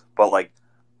 But like,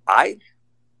 I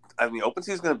mean,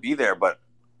 OpenSea is going to be there, but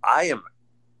I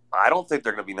don't think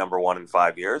they're going to be number one in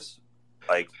 5 years.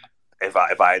 Like. If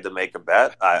I had to make a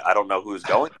bet, I don't know who's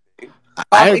going to be.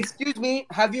 Excuse me,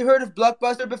 have you heard of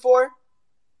Blockbuster before?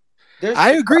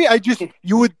 I agree.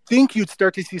 You would think you'd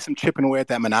start to see some chipping away at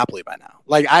that monopoly by now.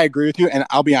 Like, I agree with you, and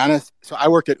I'll be honest. So I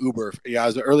worked at Uber. Yeah, I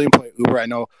was an early employee at Uber. I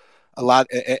know a lot,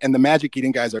 and the Magic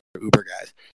Eden guys are Uber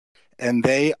guys, and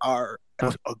they are the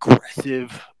most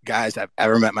aggressive guys I've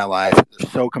ever met in my life. They're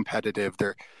so competitive.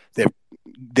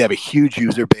 They have a huge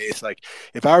user base. Like,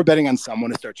 if I were betting on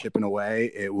someone to start chipping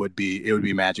away, it would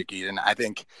be Magic Eden. I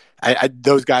think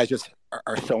those guys just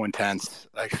are so intense,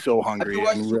 like so hungry,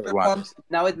 and really want.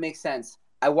 Now it makes sense.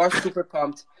 I watched Super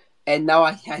Pumped, and now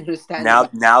I understand.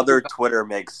 Now their Twitter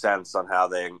makes sense on how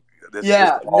they.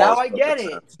 Now I get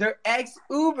it. Sense. They're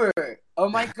ex-Uber. Oh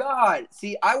my God!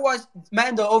 See, I watched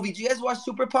Mando Ovi. Did you guys watch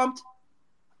Super Pumped?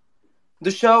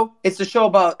 The show. It's the show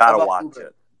about. Gotta watch Uber.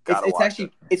 it.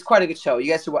 It's quite a good show.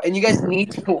 You guys should watch, and you guys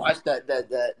need to watch the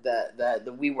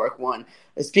WeWork one.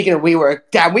 Speaking of WeWork,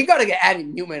 damn, we gotta get Andy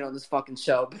Newman on this fucking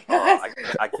show.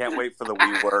 I can't wait for the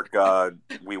WeWork.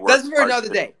 That's for another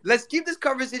day. Let's keep this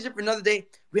conversation for another day.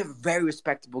 We have a very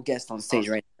respectable guest on stage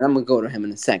right now. I'm gonna go to him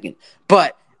in a second,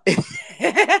 but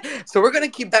so we're gonna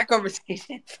keep that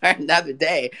conversation for another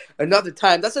day, another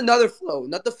time. That's another flow,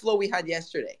 not the flow we had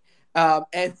yesterday.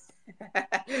 And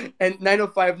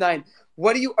 9059.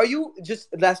 What are you just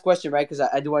last question, right? Because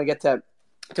I do want to get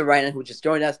to Ryan, who just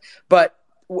joined us. But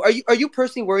are you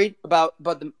personally worried about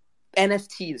the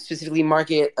NFT, specifically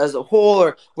market as a whole,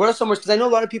 or what are some words? Because I know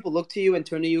a lot of people look to you and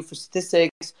turn to you for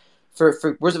statistics,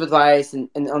 for words of advice, and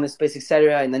on the space,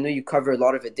 etc. And I know you cover a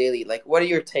lot of it daily. Like, what are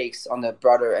your takes on the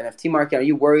broader NFT market? Are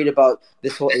you worried about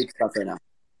this whole ape stuff right now?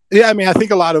 Yeah, I mean, I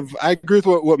think I agree with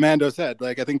what Mando said.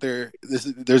 Like, I think there's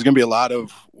going to be a lot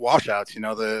of washouts.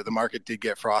 The market did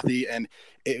get frothy,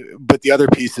 but the other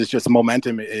piece is just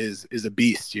momentum is a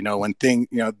beast.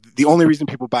 The only reason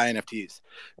people buy NFTs,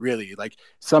 really, like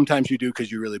sometimes you do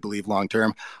because you really believe long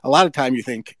term. A lot of time you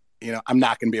think, I'm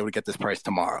not going to be able to get this price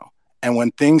tomorrow. And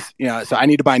when things, so I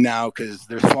need to buy now because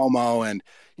there's FOMO and,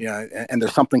 and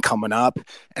there's something coming up.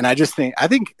 And I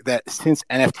think that since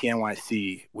NFT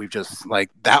NYC, we've just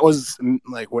that was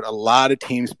what a lot of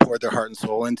teams poured their heart and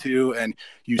soul into. And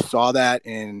you saw that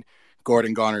in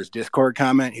Gordon Garner's Discord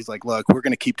comment. He's like, look, we're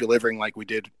going to keep delivering like we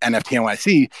did NFT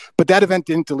NYC, but that event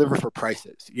didn't deliver for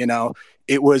prices.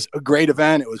 It was a great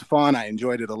event. It was fun. I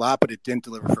enjoyed it a lot, but it didn't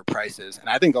deliver for prices. And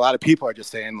I think a lot of people are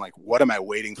just saying what am I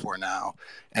waiting for now?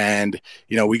 And,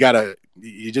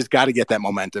 you just got to get that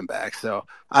momentum back. So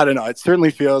I don't know. It certainly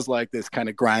feels like this kind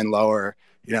of grind lower.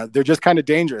 They're just kind of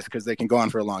dangerous because they can go on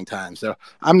for a long time. So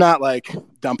I'm not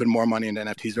dumping more money into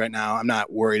NFTs right now. I'm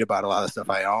not worried about a lot of stuff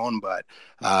I own, but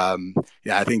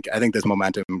I think this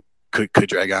momentum could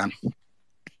drag on.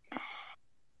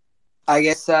 I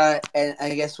guess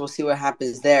we'll see what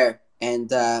happens there. And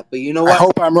but you know what? I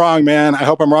hope I'm wrong, man. I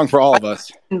hope I'm wrong for all of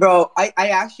us. Bro, I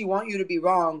actually want you to be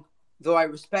wrong, though I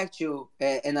respect you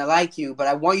and I like you, but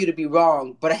I want you to be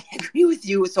wrong. But I agree with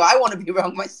you, so I want to be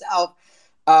wrong myself.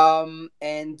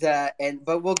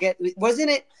 But we'll get. Isn't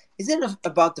it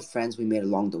about the friends we made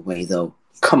along the way, though?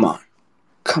 Come on.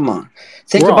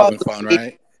 Think We're about all fun,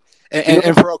 right?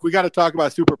 And Farouk, we got to talk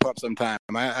about Super Pump sometime.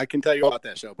 I can tell you about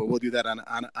that show, but we'll do that on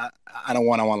a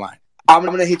one-on-one line. I'm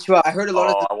gonna hit you up. I heard a lot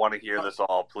of. I want to hear this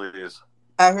all, please.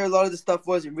 I heard a lot of the stuff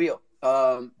wasn't real.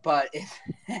 But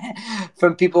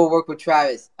from people who work with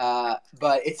Travis.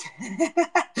 But it's.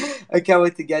 I can't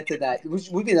wait to get to that. Which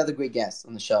would be another great guest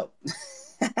on the show.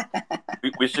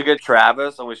 We should get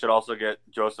Travis, and we should also get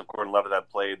Joseph Gordon-Levitt that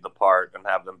played the part, and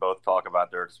have them both talk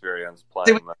about their experience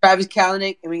playing. Travis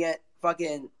Kalanick, and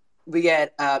we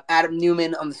get Adam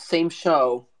Newman on the same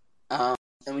show, and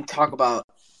we talk about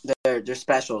their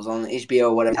specials on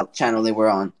HBO, whatever channel they were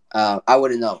on. I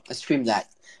wouldn't know. I streamed that.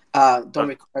 Don't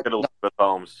record. Get Elizabeth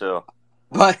Holmes too.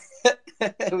 But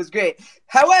it was great.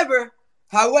 However,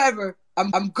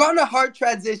 I'm gonna hard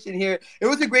transition here. It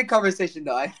was a great conversation,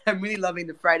 though. I'm really loving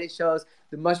the Friday shows,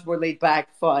 the much more laid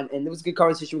back, fun, and it was a good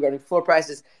conversation regarding floor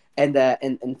prices and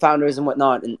founders and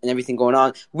whatnot and everything going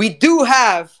on. We do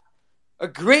have a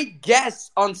great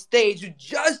guest on stage who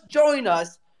just joined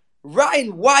us,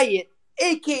 Ryan Wyatt,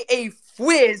 aka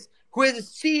Fwiz, who is the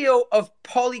CEO of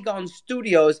Polygon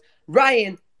Studios.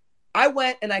 Ryan, I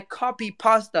went and I copy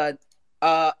pasted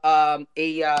a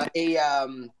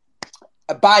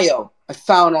bio I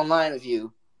found online of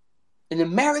you, an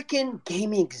American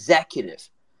gaming executive,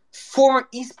 former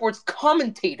esports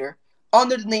commentator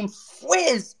under the name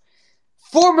Fwiz,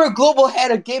 former global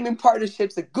head of gaming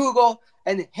partnerships at Google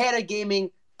and head of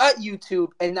gaming at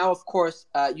YouTube, and now, of course,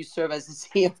 you serve as the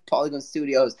CEO of Polygon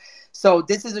Studios. So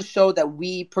this is a show that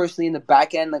we personally in the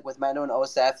back end, with Mano and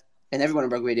OSF and everyone on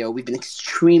Rug Radio, we've been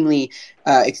extremely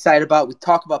excited about. We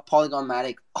talk about Polygon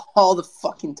Matic all the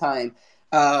fucking time.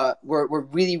 We're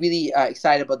really, really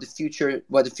excited about the future,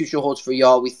 what the future holds for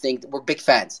y'all. We think we're big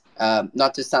fans,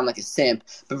 not to sound like a simp,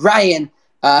 but Ryan,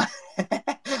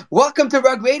 welcome to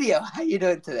Rug Radio. How you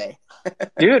doing today?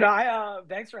 Dude,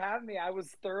 thanks for having me. I was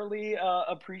thoroughly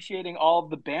appreciating all of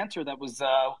the banter that was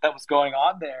going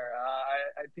on there.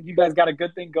 I think you guys got a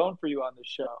good thing going for you on this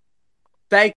show.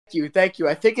 Thank you.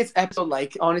 I think it's episode,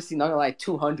 honestly, not gonna lie,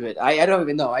 200. I don't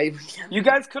even know. You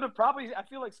guys could have probably, I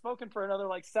feel like, spoken for another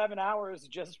 7 hours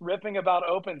just ripping about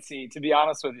OpenSea, to be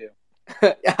honest with you.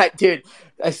 Dude,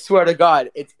 I swear to God,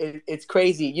 it's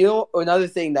crazy. You know, another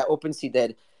thing that OpenSea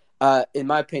did, in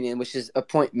my opinion, which is a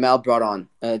point Mel brought on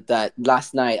that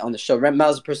last night on the show.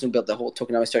 Mel's the person who built the whole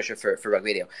tokenomics structure for Rug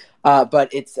Radio.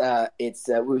 But we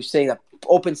were saying that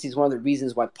OpenSea is one of the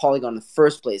reasons why Polygon in the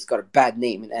first place got a bad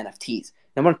name in NFTs.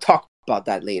 And I'm going to talk about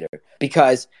that later,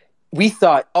 because we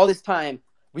thought all this time,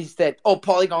 we said, oh,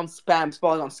 Polygon spam,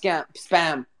 Polygon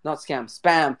spam, not scam,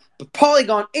 spam. But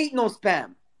Polygon ain't no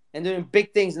spam. And they're doing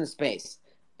big things in the space.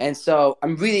 And so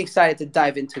I'm really excited to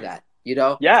dive into that,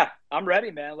 Yeah, I'm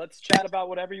ready, man. Let's chat about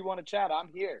whatever you want to chat. I'm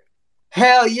here.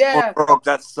 Hell yeah. Oh, bro,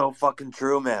 that's so fucking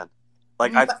true, man.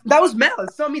 That was Mel.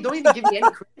 It's not me. Don't even give me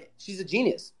any credit. She's a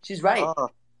genius. She's right.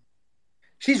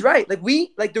 She's right.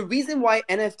 The reason why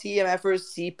NFT MFers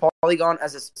see Polygon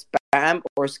as a spam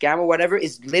or scam or whatever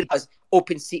is literally because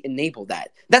OpenSea enabled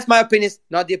that. That's my opinion,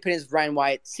 not the opinions of Ryan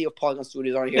Wyatt, CEO of Polygon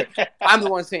Studios on here. I'm the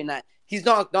one saying that. He's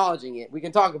not acknowledging it. We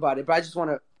can talk about it, but I just want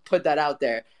to put that out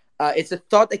there. It's a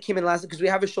thought that came in last, because we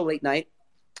have a show late night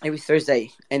every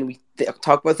Thursday, and we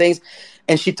talk about things.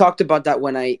 And she talked about that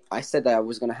when I said that I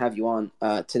was going to have you on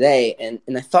today, and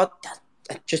I thought that,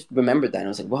 I just remembered that, and I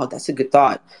was like, wow, that's a good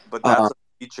thought. But that's a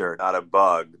feature, not a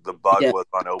bug. The bug was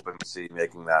on OpenSea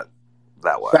making that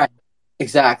way. Right.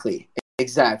 Exactly.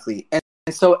 And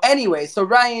so anyway,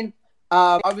 Ryan,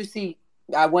 obviously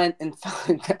I went and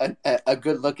found a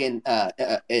good looking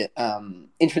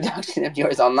introduction of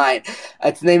yours online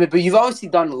to name it. But you've obviously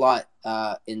done a lot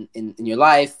in your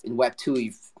life in Web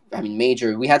 2.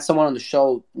 Major. We had someone on the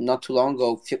show not too long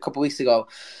ago, a couple weeks ago.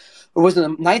 It was a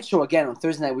night show again on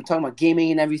Thursday night. We're talking about gaming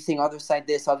and everything, other side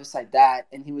this, other side that.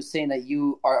 And he was saying that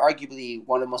you are arguably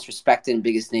one of the most respected and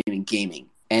biggest name in gaming.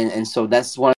 And so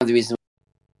that's one of the reasons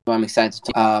why I'm excited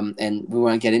to and we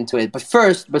want to get into it. But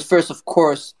first, of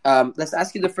course, let's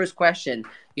ask you the first question.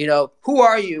 Who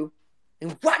are you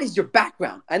and what is your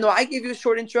background? I know I gave you a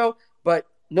short intro, but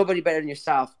nobody better than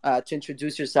yourself to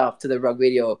introduce yourself to the Rug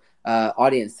Radio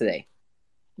audience today.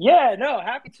 Yeah, no,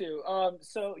 happy to.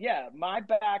 So yeah, my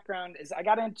background is I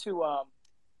got into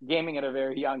gaming at a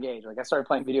very young age. Like I started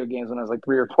playing video games when I was like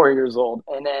 3 or 4 years old,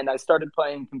 and then I started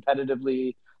playing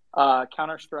competitively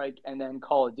Counter-Strike and then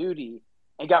Call of Duty,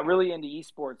 and got really into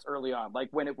esports early on. Like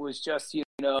when it was just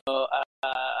a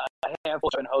handful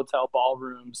in hotel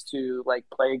ballrooms to like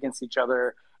play against each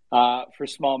other for a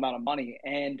small amount of money.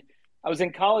 And I was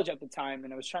in college at the time,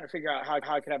 and I was trying to figure out how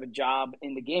I could have a job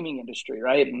in the gaming industry,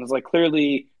 right? And it was like,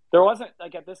 clearly, there wasn't,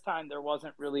 like at this time, there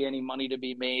wasn't really any money to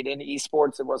be made in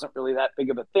esports. It wasn't really that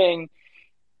big of a thing.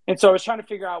 And so I was trying to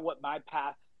figure out what my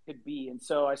path could be. And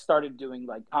so I started doing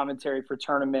like commentary for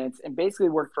tournaments and basically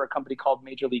worked for a company called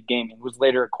Major League Gaming. It was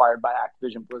later acquired by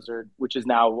Activision Blizzard, which is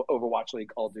now Overwatch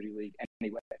League, Call of Duty League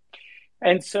anyway.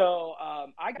 And so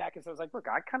I got back and so I was like, look,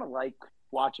 I kind of like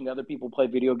watching other people play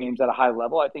video games at a high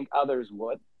level. I think others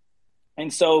would.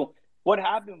 And so what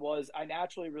happened was I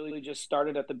naturally really just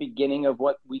started at the beginning of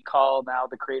what we call now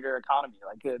the creator economy,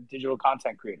 like digital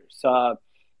content creators.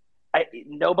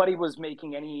 Nobody was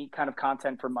making any kind of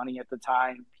content for money at the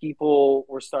time. People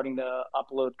were starting to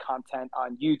upload content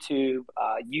on YouTube,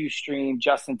 Ustream,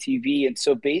 Justin TV. And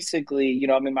so basically,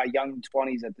 I'm in my young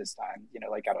 20s at this time,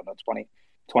 20,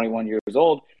 21 years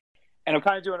old. And I'm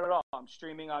kind of doing it all. I'm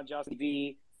streaming on Justin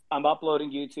TV. I'm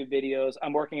uploading YouTube videos.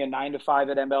 I'm working a 9 to 5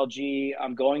 at MLG.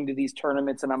 I'm going to these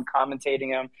tournaments and I'm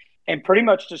commentating them. And pretty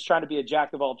much just trying to be a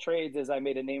jack of all trades as I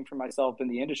made a name for myself in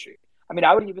the industry.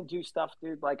 I would even do stuff,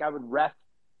 dude, like I would ref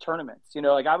tournaments.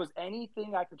 I was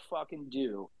anything I could fucking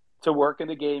do to work in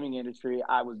the gaming industry,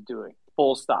 I was doing.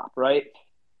 Full stop, right?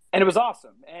 And it was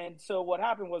awesome. And so what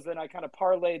happened was then I kind of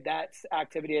parlayed that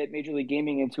activity at Major League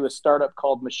Gaming into a startup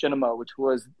called Machinima, which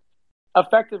was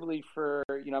effectively for,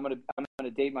 I'm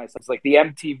gonna date myself. It's like the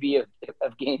MTV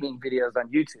of gaming videos on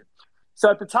YouTube. So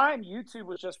at the time, YouTube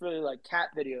was just really like cat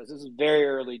videos. This is very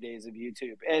early days of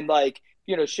YouTube. And like,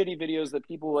 shitty videos that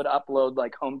people would upload,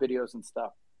 like home videos and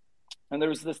stuff. And there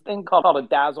was this thing called a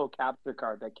Dazzle capture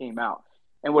card that came out.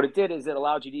 And what it did is it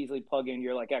allowed you to easily plug in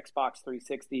your like Xbox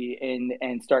 360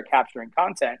 and start capturing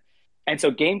content. And so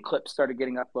game clips started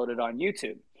getting uploaded on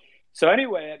YouTube. So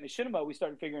anyway, at Machinima, we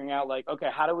started figuring out like, okay,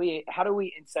 how do we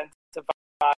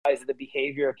incentivize the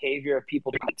behavior of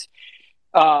people?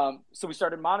 So we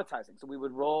started monetizing. So we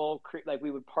would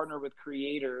we would partner with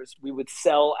creators. We would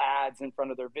sell ads in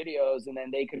front of their videos, and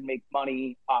then they could make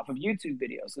money off of YouTube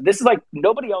videos. So this is like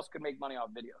nobody else could make money off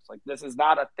videos. Like this is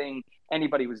not a thing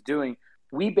anybody was doing.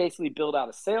 We basically built out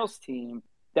a sales team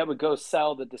that would go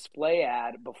sell the display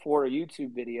ad before a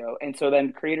YouTube video. And so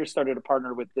then creators started to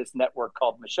partner with this network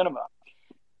called Machinima.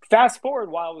 Fast forward,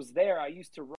 while I was there, I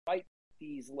used to write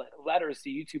these letters to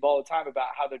YouTube all the time about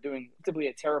how they're doing typically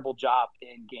a terrible job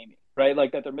in gaming, right?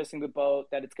 Like that they're missing the boat,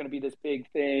 that it's going to be this big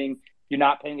thing. You're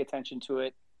not paying attention to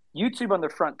it. YouTube on their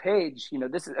front page,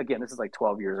 this is like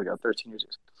 12 years ago, 13 years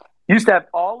ago, used to have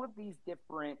all of these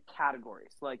different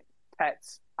categories like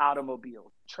pets,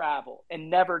 automobiles, travel, and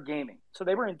never gaming. So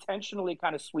they were intentionally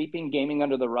kind of sweeping gaming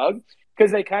under the rug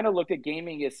because they kind of looked at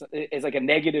gaming as like a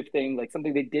negative thing, like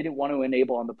something they didn't want to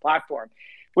enable on the platform,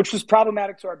 which was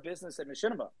problematic to our business at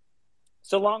Machinima.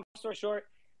 So long story short,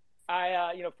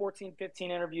 I, 14, 15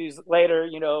 interviews later,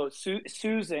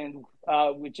 Susan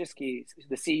Wojcicki,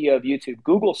 the CEO of YouTube,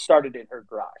 Google started in her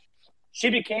garage. She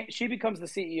becomes the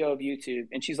CEO of YouTube,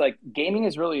 and she's like, gaming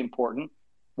is really important.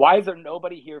 Why is there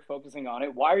nobody here focusing on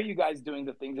it? Why are you guys doing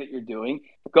the things that you're doing?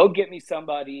 Go get me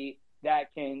somebody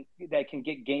that can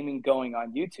get gaming going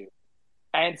on YouTube.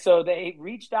 And so they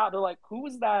reached out. They're like, who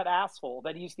was that asshole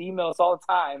that used to email us all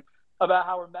the time about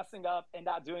how we're messing up and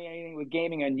not doing anything with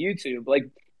gaming on YouTube? Like,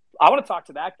 I want to talk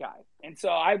to that guy. And so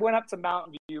I went up to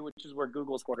Mountain View, which is where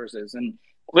Google's quarters is, and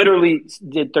literally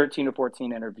did 13 or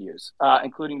 14 interviews,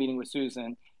 including meeting with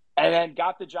Susan, and then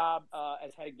got the job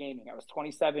as head of gaming. I was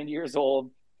 27 years old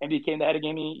and became the head of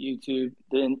gaming at YouTube,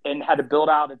 and had to build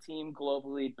out a team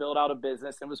globally, build out a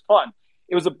business. It was fun.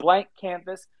 It was a blank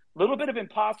canvas, a little bit of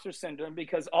imposter syndrome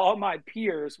because all my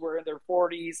peers were in their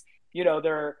 40s.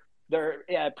 They're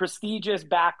prestigious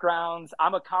backgrounds.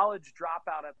 I'm a college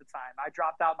dropout at the time. I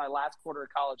dropped out my last quarter of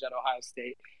college at Ohio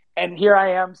State. And here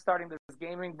I am starting this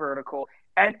gaming vertical.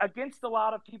 And against a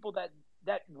lot of people that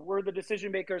were the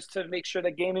decision makers to make sure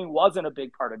that gaming wasn't a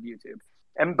big part of YouTube.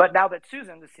 But now that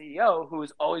Susan, the CEO, who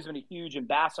has always been a huge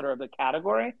ambassador of the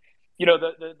category,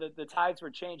 the tides were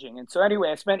changing. And so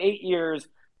anyway, I spent 8 years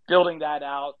building that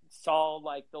out, saw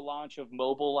like the launch of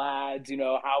mobile ads,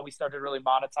 how we started to really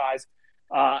monetize,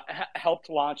 helped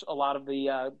launch a lot of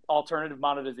the alternative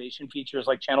monetization features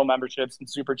like channel memberships and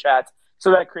super chats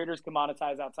so that creators can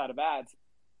monetize outside of ads.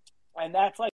 And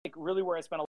that's like really where I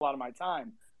spent a lot of my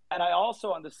time. And I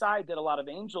also on the side did a lot of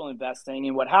angel investing.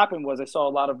 And what happened was I saw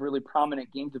a lot of really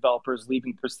prominent game developers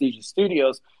leaving prestigious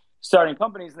studios, starting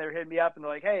companies, and they were hitting me up and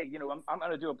they're like, hey, I'm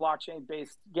going to do a blockchain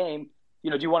based game.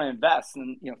 Do you want to invest?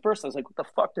 And, first I was like, what the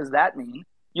fuck does that mean?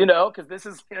 Because this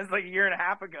is like a year and a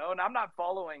half ago and I'm not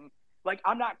following,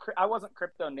 I wasn't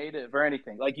crypto native or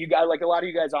anything. Like you guys, like a lot of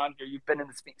you guys on here, you've been in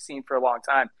the scene for a long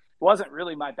time. It wasn't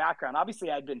really my background.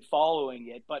 Obviously I'd been following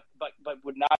it, but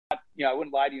would not, I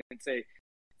wouldn't lie to you and say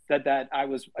that I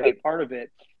was a part of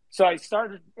it. So I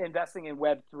started investing in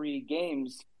Web3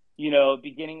 games,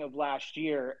 beginning of last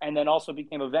year, and then also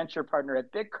became a venture partner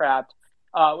at Bitcraft,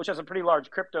 which has a pretty large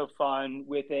crypto fund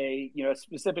with a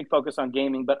specific focus on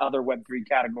gaming, but other Web3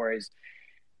 categories.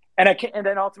 And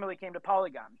then ultimately came to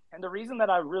Polygon. And the reason that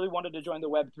I really wanted to join the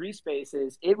Web3 space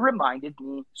is it reminded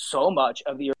me so much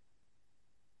of the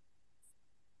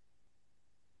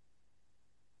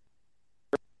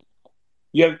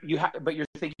but you're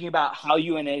thinking about how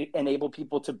you enable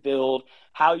people to build,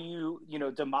 how you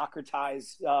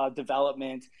democratize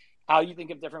development, how you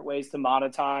think of different ways to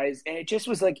monetize. And it just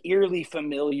was like eerily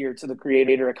familiar to the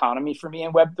creator economy for me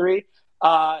in Web3.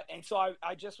 And so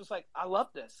I just was like, I love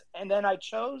this. And then I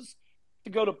chose to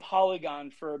go to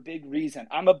Polygon for a big reason.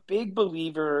 I'm a big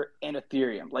believer in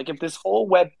Ethereum. Like if this whole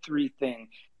Web3 thing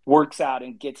works out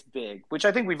and gets big, which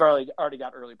I think we've already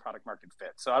got early product market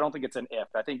fit. So I don't think it's an if.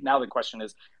 I think now the question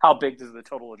is how big does the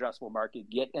total addressable market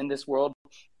get in this world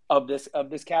of this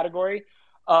category?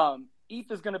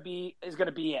 ETH is going to be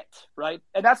it, right?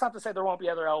 And that's not to say there won't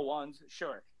be other L1s,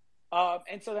 sure.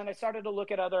 And so then I started to look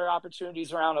at other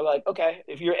opportunities around. Like, okay,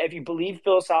 if you believe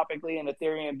philosophically in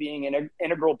Ethereum being an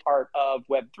integral part of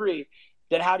Web3,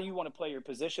 then how do you want to play your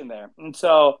position there? And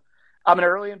so I'm an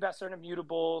early investor in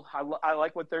Immutable. I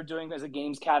like what they're doing as a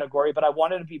games category, but I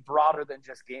wanted to be broader than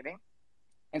just gaming.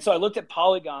 And so I looked at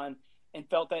Polygon and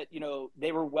felt that,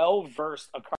 they were well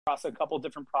versed across a couple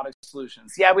different product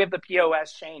solutions. Yeah, we have the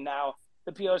POS chain now.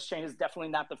 The POS chain is definitely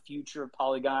not the future of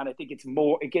Polygon. I think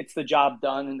it gets the job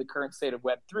done in the current state of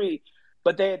Web3,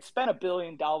 but they had spent $1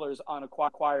 billion on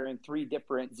acquiring 3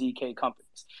 different ZK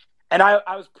companies. And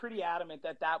I was pretty adamant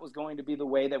that was going to be the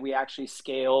way that we actually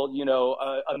scale,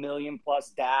 a million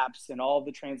plus dApps and all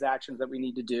the transactions that we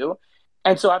need to do.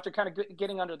 And so after kind of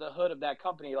getting under the hood of that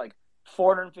company, like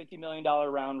 $450 million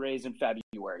round raise in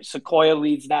February, Sequoia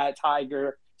leads that,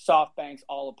 Tiger, SoftBank's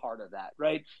all a part of that,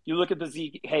 right? You look at the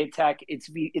ZK tech,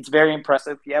 it's very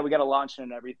impressive. Yeah, we got to launch it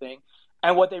and everything.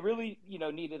 And what they really,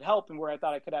 needed help and where I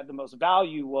thought I could add the most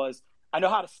value was I know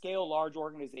how to scale large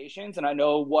organizations and I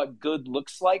know what good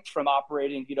looks like from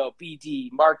operating, BD,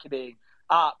 marketing,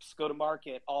 ops, go to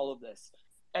market, all of this.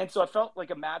 And so I felt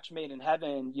like a match made in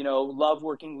heaven, love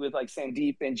working with like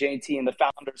Sandeep and JT and the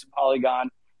founders of Polygon,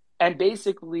 and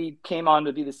basically came on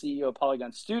to be the CEO of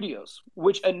Polygon Studios,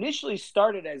 which initially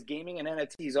started as gaming and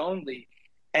NFTs only.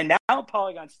 And now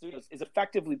Polygon Studios is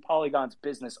effectively Polygon's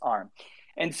business arm.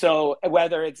 And so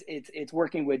whether it's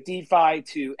working with DeFi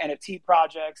to NFT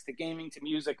projects to gaming to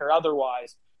music or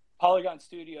otherwise, Polygon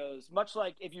Studios, much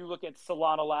like if you look at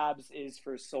Solana Labs is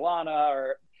for Solana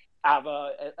or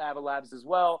Ava Labs as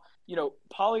well,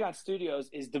 Polygon Studios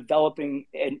is developing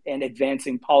and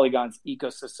advancing Polygon's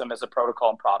ecosystem as a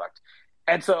protocol and product.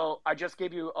 And so I just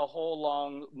gave you a whole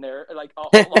long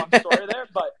story there,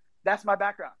 but that's my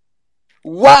background.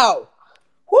 Wow.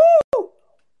 Woo!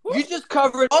 You just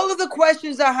covered all of the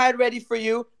questions I had ready for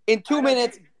you in 2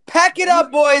 minutes. Pack it up,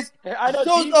 boys.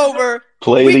 Show's over.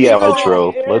 Play We the can go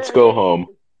outro. home. Let's go home.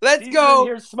 Let's He's go. in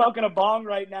here smoking a bong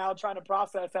right now, trying to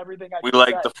process everything We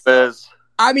like said, the fizz.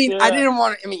 I mean, I Yeah. didn't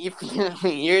want to. I mean,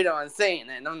 you're the one saying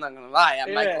it. I'm not gonna lie.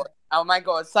 I might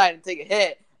go outside and take a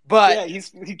hit, but yeah,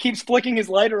 he keeps flicking his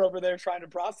lighter over there, trying to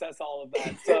process all of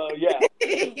that. So yeah,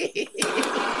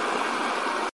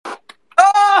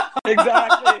 Oh!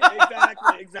 exactly.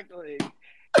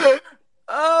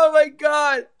 Oh my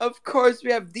god! Of course,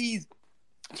 we have these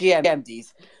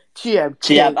GMDs.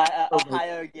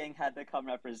 Ohio gang had to come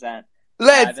represent.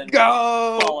 Let's I've been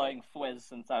go. following Fwiz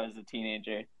since I was a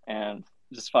teenager, and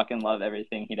just fucking love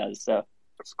everything he does. So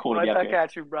it's cool to Right be up back here.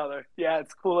 at you, brother. Yeah,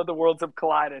 it's cool that the worlds have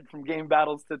collided from game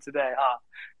battles to today, huh?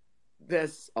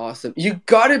 That's awesome. You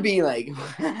gotta be like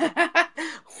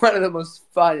one of the most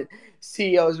fun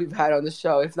CEOs we've had on the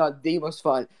show, if not the most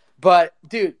fun. But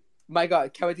dude, my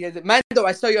God, can't wait to get it. Mando,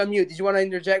 I saw you on mute. Did you want to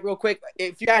interject real quick?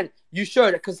 If you can, you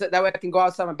should, because that way I can go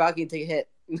outside my balcony and take a hit.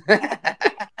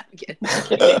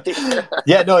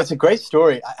 Yeah, no, it's a great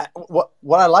story.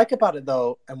 What I like about it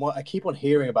though, and what I keep on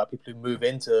hearing about people who move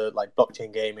into like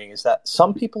blockchain gaming is that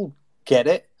some people get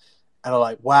it and are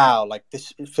like, wow, like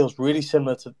this, it feels really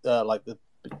similar to like the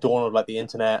dawn of like the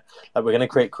internet. Like we're going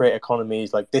to create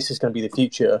economies. Like this is going to be the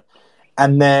future.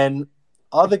 And then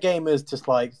other gamers just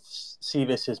like see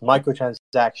this as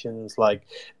microtransactions. Like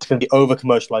it's going to be over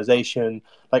commercialization.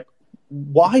 Like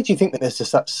why do you think that there's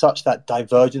just such that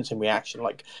divergence in reaction?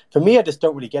 Like for me, I just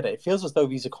don't really get it. It feels as though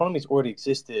these economies already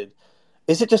existed.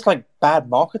 Is it just like bad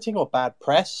marketing or bad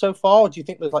press so far? Or do you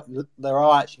think there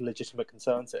are actually legitimate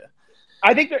concerns here?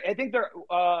 There's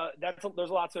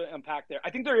a lot to unpack there.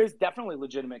 I think there is definitely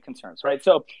legitimate concerns, right?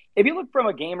 So if you look from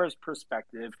a gamer's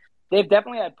perspective, they've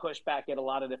definitely had pushback at a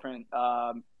lot of different,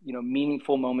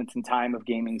 meaningful moments in time of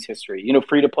gaming's history.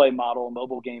 Free to play model,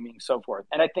 mobile gaming, so forth.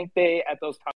 And I think at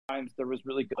those times there was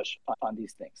really good push on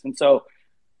these things. And so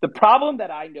the problem that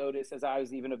I noticed as I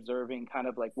was even observing kind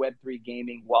of like Web3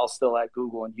 gaming while still at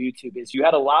Google and YouTube is you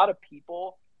had a lot of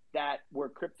people that were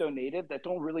crypto native that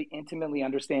don't really intimately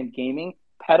understand gaming,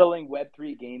 peddling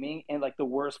Web3 gaming in like the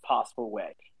worst possible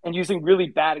way and using really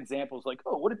bad examples like,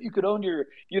 oh, what if you could own your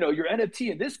NFT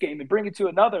in this game and bring it to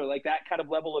another? Like that kind of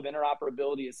level of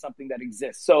interoperability is something that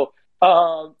exists. So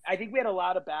I think we had a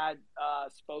lot of bad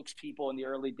spokespeople in the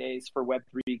early days for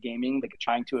Web3 gaming, like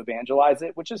trying to evangelize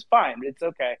it, which is fine. It's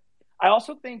okay. I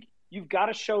also think you've got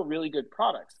to show really good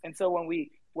products. And so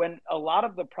when a lot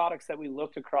of the products that we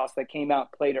looked across that came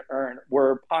out play to earn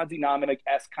were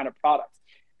Ponzi-nomic-esque kind of products.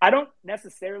 I don't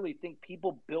necessarily think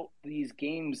people built these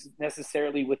games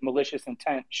necessarily with malicious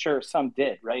intent. Sure, some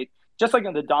did, right? Just like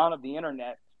in the dawn of the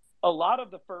internet, a lot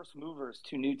of the first movers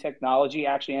to new technology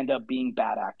actually end up being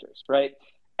bad actors, right?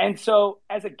 And so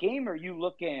as a gamer, you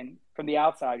look in from the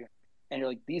outside and you're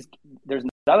like, there's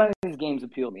none of these games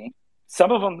appeal to me.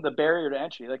 Some of them, the barrier to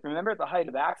entry, like remember at the height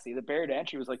of Axie, the barrier to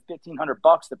entry was like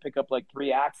 $1,500 to pick up like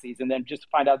 3 Axies and then just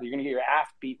find out that you're going to get your ass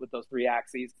beat with those 3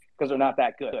 Axies because they're not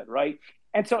that good, right?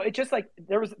 And so it's just like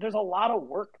there's a lot of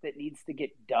work that needs to get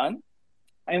done.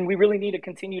 And we really need to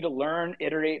continue to learn,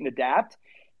 iterate, and adapt.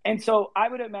 And so I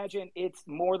would imagine it's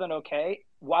more than okay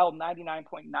while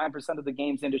 99.9% of the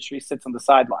games industry sits on the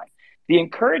sideline. The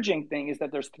encouraging thing is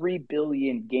that there's 3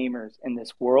 billion gamers in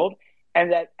this world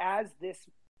and that as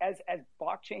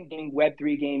blockchain gaming,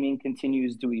 Web3 gaming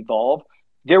continues to evolve,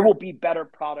 there will be better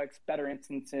products, better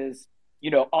instances.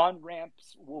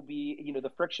 On-ramps will be, the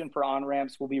friction for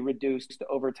on-ramps will be reduced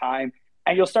over time,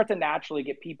 and you'll start to naturally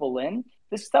get people in.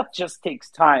 This stuff just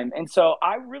takes time. And so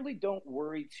I really don't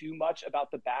worry too much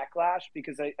about the backlash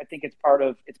because I think it's part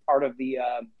of the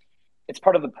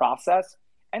process.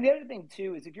 And the other thing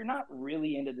too is if you're not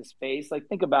really into the space, like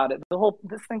think about it,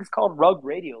 this thing is called rug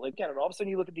radio. Like all of a sudden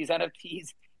you look at these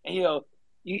NFTs and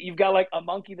you've got like a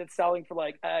monkey that's selling for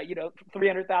like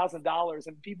 $300,000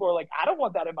 and people are like, I don't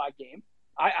want that in my game.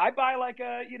 I buy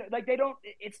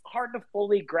it's hard to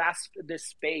fully grasp this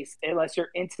space unless you're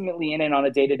intimately in it on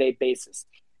a day-to-day basis.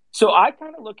 So I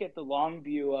kind of look at the long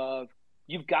view of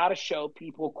you've got to show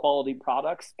people quality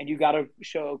products and you've got to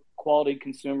show quality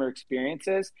consumer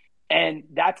experiences. And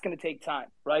that's going to take time,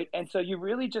 right? And so you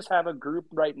really just have a group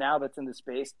right now that's in the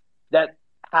space that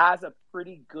has a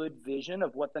pretty good vision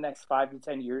of what the next 5 to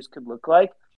 10 years could look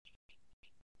like.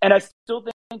 And I still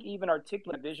think even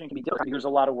articulate vision can be different. There's a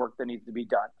lot of work that needs to be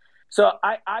done. So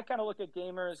I kind of look at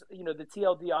gamers, the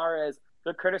TLDR as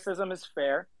the criticism is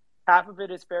fair. Half of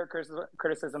it is fair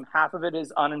criticism. Half of it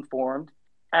is uninformed.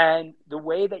 And the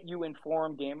way that you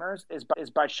inform gamers is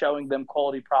by showing them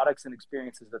quality products and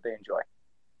experiences that they enjoy.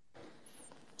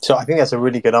 So I think that's a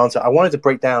really good answer. I wanted to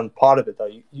break down part of it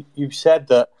though. You said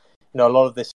that a lot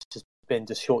of this has been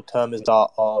just short-term as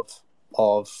start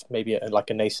of maybe a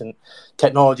nascent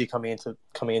technology coming into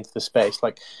the space.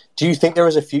 Like, do you think there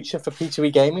is a future for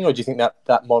P2E gaming, or do you think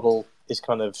that model is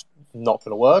kind of not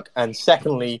going to work? And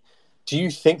secondly, do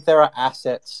you think there are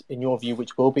assets in your view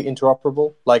which will be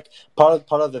interoperable? Like part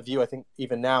of the view, I think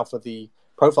even now for the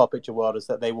profile picture world is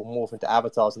that they will morph into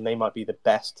avatars and they might be the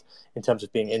best in terms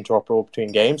of being interoperable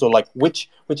between games, or like which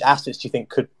assets do you think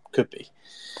could be?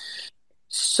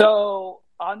 So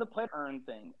on the play to earn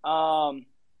thing,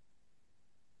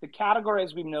 the category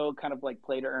as we know, kind of like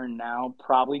play to earn now,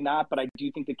 probably not. But I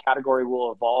do think the category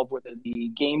will evolve where the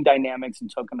game dynamics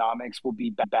and tokenomics will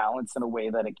be balanced in a way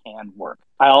that it can work.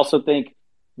 I also think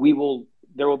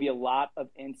there will be a lot of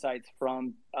insights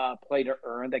from play to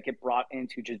earn that get brought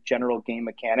into just general game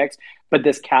mechanics. But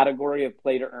this category of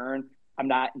play to earn, I'm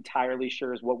not entirely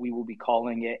sure is what we will be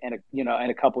calling it in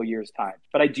a couple of years' time.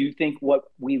 But I do think what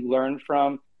we learn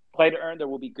from play to earn, there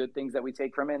will be good things that we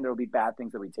take from it, and there will be bad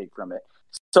things that we take from it.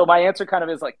 So my answer kind of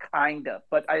is like kind of,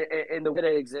 but in the way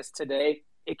that it exists today,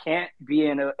 it can't be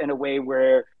in a way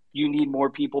where you need more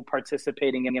people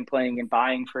participating and playing and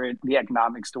buying for the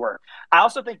economics to work. I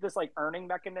also think this like earning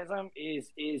mechanism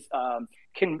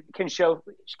can show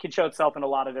itself in a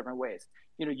lot of different ways.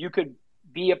 You could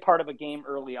be a part of a game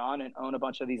early on and own a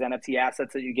bunch of these NFT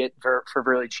assets that you get for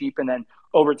really cheap, and then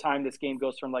over time this game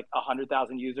goes from like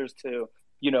 100,000 users to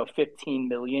 15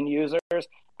 million users,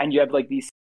 and you have like these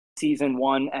season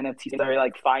 1 NFTs that are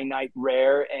like finite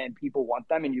rare and people want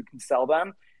them and you can sell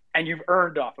them. And you've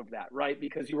earned off of that, right?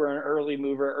 Because you were an early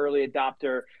mover, early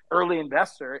adopter, early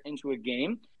investor into a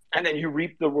game. And then you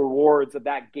reap the rewards of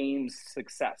that game's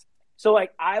success. So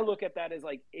like, I look at that as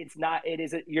like,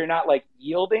 you're not like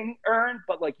yielding earned,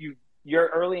 but like your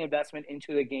early investment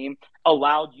into the game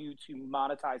allowed you to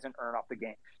monetize and earn off the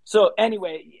game. So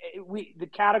anyway, the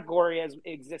category as it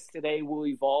exists today will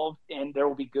evolve, and there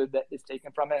will be good that is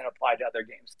taken from it and applied to other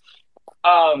games.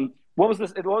 What was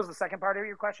the second part of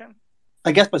your question?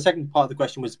 I guess my second part of the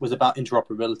question was about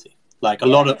interoperability. Like a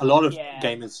lot of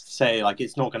gamers say like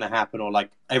it's not going to happen, or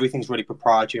like everything's really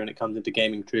proprietary when it comes into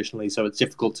gaming traditionally, so it's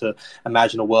difficult to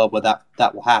imagine a world where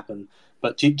that will happen.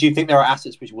 But do you think there are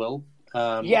assets which will?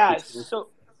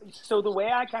 So the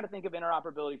way I kind of think of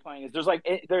interoperability playing is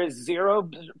there is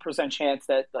 0% chance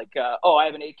that I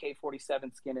have an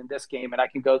AK-47 skin in this game and I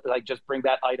can go just bring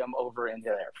that item over into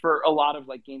there. For a lot of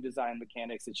like game design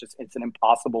mechanics, it's an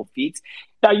impossible feat.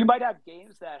 Now you might have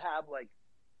games that have like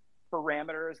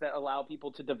parameters that allow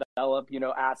people to develop,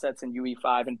 assets in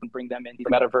UE5 and bring them into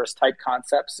metaverse type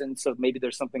concepts. And so maybe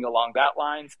there's something along that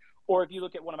lines. Or if you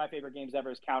look at one of my favorite games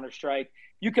ever is Counter-Strike,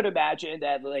 you could imagine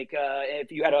that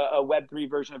if you had a Web3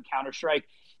 version of Counter-Strike,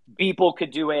 people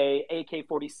could do a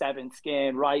AK-47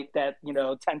 skin, right? That,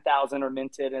 10,000 are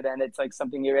minted, and then it's like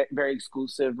something very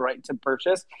exclusive, right, to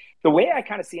purchase. The way I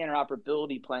kind of see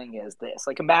interoperability playing is this.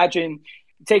 Like imagine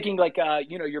taking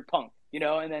your Punk,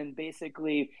 and then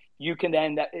basically you can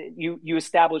then you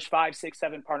establish 5, 6,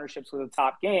 7 partnerships with a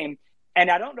top game. And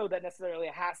I don't know that necessarily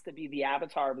it has to be the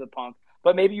avatar of the Punk,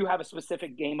 but maybe you have a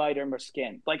specific game item or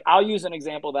skin. Like I'll use an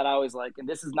example that I always like, and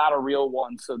this is not a real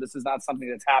one, so this is not something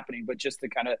that's happening, but just to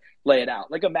kind of lay it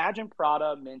out. Like imagine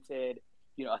Prada minted,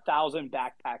 1,000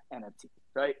 backpack NFTs,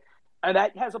 right? And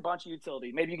that has a bunch of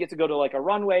utility. Maybe you get to go to like a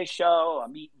runway show, a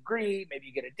meet and greet, maybe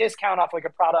you get a discount off like a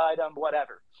Prada item,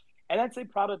 whatever. And let's say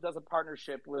Prada does a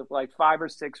partnership with like 5 or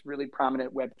 6 really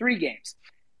prominent Web3 games.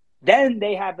 Then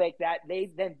they have like that.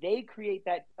 They create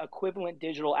that equivalent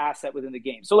digital asset within the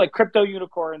game. So like Crypto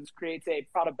Unicorns creates a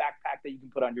Prada backpack that you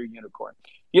can put on your unicorn,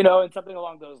 and something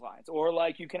along those lines. Or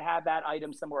like you can have that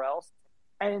item somewhere else,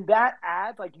 and that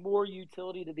adds like more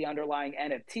utility to the underlying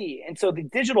NFT. And so the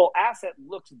digital asset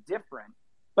looks different,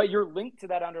 but you're linked to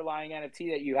that underlying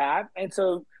NFT that you have. And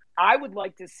so I would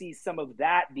like to see some of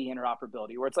that be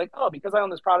interoperability, where it's like, oh, because I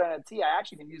own this Prada NFT, I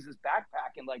actually can use this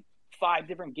backpack in like 5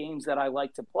 different games that I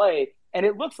like to play. And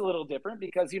it looks a little different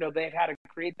because, they've had to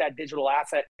create that digital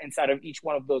asset inside of each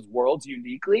one of those worlds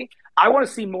uniquely. I want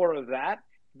to see more of that.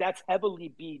 That's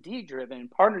heavily BD driven,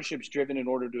 partnerships driven in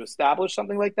order to establish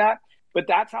something like that. But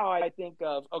that's how I think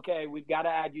of, okay, we've got to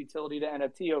add utility to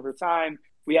NFT over time.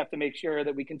 We have to make sure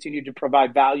that we continue to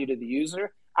provide value to the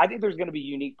user. I think there's going to be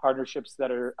unique partnerships that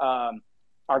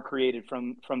are created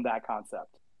from that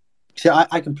concept. See,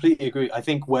 I completely agree. I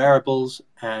think wearables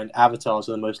and avatars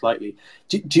are the most likely.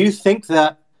 Do you think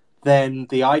that then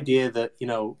the idea that,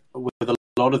 with a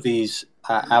lot of these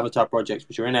avatar projects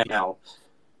which are in now,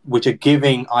 which are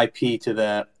giving IP to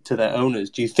their owners,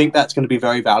 do you think that's going to be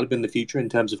very valuable in the future in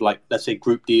terms of like, let's say,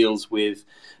 group deals with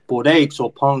Bored Apes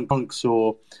or Punks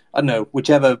or, I don't know,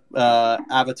 whichever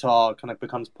avatar kind of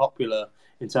becomes popular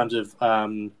in terms of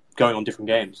going on different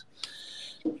games?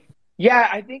 Yeah,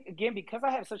 I think, again, because I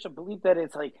have such a belief that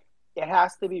it's like, it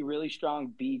has to be really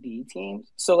strong BD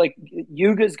teams. So like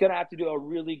Yuga's going to have to do a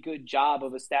really good job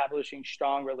of establishing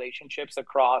strong relationships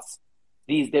across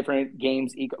these different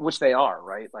games, which they are,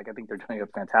 right? Like, I think they're doing a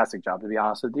fantastic job, to be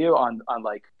honest with you, on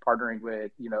like partnering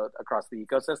with, across the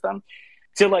ecosystem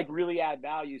to like really add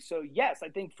value. So yes, I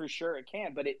think for sure it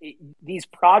can, but these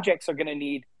projects are going to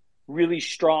need really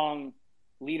strong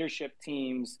leadership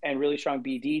teams and really strong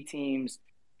BD teams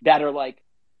that are like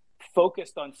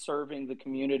focused on serving the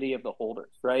community of the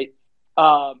holders, right?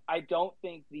 I don't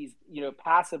think these,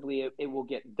 passively it will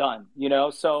get done,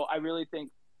 So I really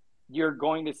think you're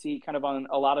going to see kind of on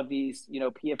a lot of these,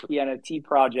 PFP NFT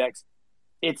projects,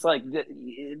 it's like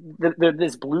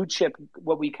this blue chip,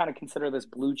 what we kind of consider this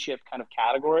blue chip kind of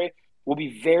category will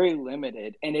be very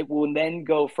limited. And it will then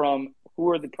go from who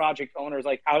are the project owners,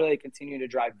 like how do they continue to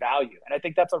drive value? And I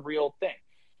think that's a real thing.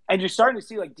 And you're starting to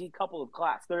see like decouple of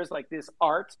class. There's like this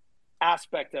art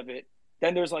aspect of it.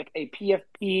 Then there's like a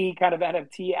PFP kind of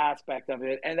NFT aspect of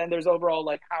it. And then there's overall,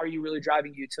 like, how are you really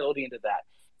driving utility into that?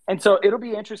 And so it'll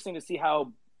be interesting to see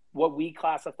how what we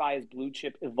classify as blue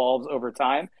chip evolves over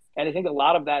time. And I think a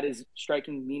lot of that is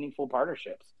striking meaningful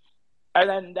partnerships. And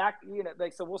then that,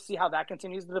 so we'll see how that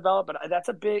continues to develop. But that's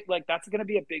that's going to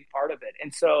be a big part of it.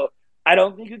 And so I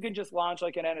don't think you can just launch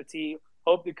like an NFT,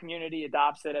 hope the community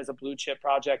adopts it as a blue chip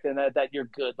project and that you're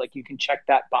good. Like you can check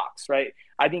that box, right?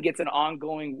 I think it's an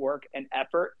ongoing work and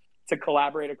effort to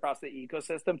collaborate across the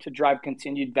ecosystem to drive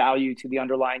continued value to the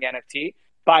underlying NFT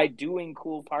by doing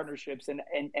cool partnerships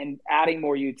and adding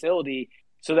more utility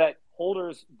so that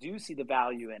holders do see the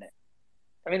value in it.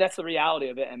 I mean, that's the reality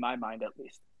of it in my mind, at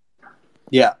least.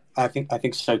 Yeah, I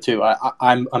think so too.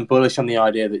 I'm bullish on the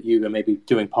idea that you are maybe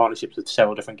doing partnerships with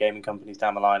several different gaming companies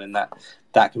down the line, and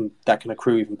that can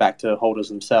accrue even back to holders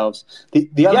themselves.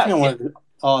 The other thing I wanted to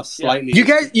ask slightly,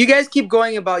 you guys keep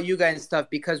going about Yuga and stuff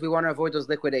because we want to avoid those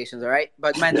liquidations, all right?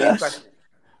 But my main question.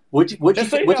 What do you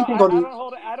think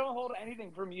I don't hold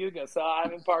anything from Yuga, so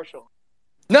I'm impartial.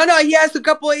 No, he has a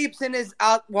couple apes in his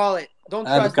out wallet. Don't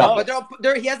trust him.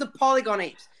 But he has the Polygon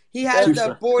apes. He has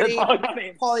the Bored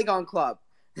Ape Polygon Club.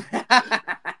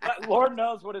 Lord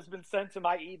knows what has been sent to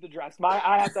my ETH address.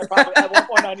 I have that problem. At one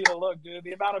point, I need to look, dude.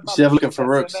 The amount of looking for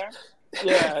rooks.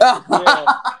 Yeah.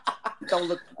 Don't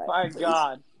look. My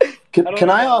God. Can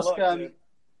I ask?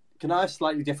 Can I ask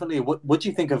slightly differently? What do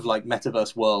you think of like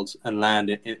metaverse worlds and land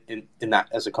in that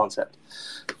as a concept?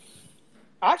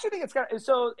 I actually think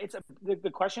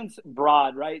the question's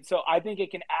broad, right? So I think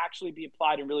it can actually be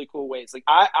applied in really cool ways. Like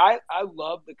I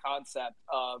love the concept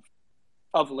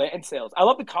of land sales. I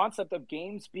love the concept of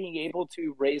games being able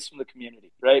to raise from the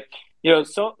community, right?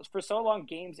 So for so long,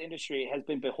 games industry has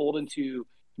been beholden to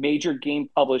major game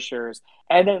publishers,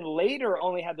 and then later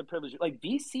only had the privilege. Like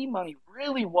VC money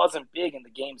really wasn't big in the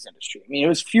games industry. I mean, it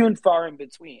was few and far in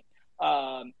between.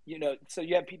 So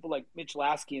you have people like Mitch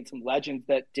Lasky and some legends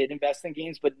that did invest in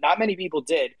games, but not many people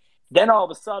did. Then all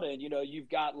of a sudden, you've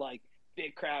got like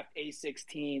Bitcraft,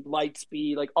 A16,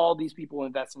 Lightspeed, like all these people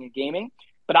investing in gaming.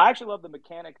 But I actually love the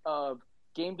mechanic of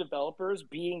game developers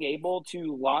being able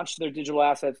to launch their digital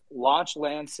assets, launch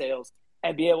land sales,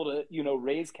 and be able to,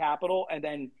 raise capital and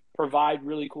then provide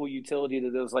really cool utility to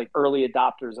those like early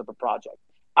adopters of a project.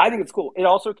 I think it's cool. It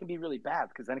also can be really bad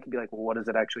because then it can be like, well, what does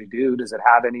it actually do? Does it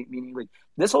have any meaning? Like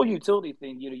this whole utility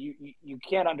thing, you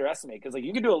can't underestimate because like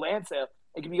you can do a land sale,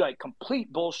 it can be like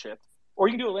complete bullshit, or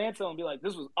you can do a land sale and be like,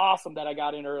 this was awesome that I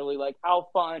got in early. Like how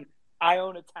fun! I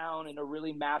own a town in a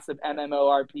really massive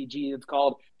MMORPG. It's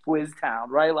called Fizz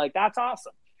Town, right? Like that's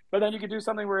awesome. But then you could do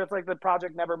something where it's like the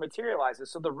project never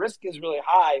materializes, so the risk is really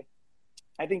high.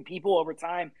 I think people over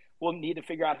time will need to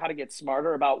figure out how to get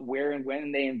smarter about where and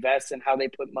when they invest and how they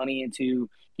put money into,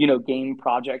 game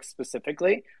projects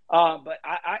specifically. But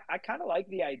I kind of like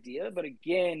the idea, but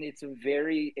again, it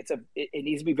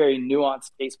needs to be very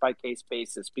nuanced case by case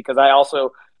basis because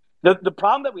the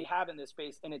problem that we have in this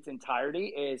space in its entirety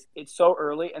is it's so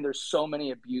early and there's so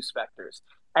many abuse vectors.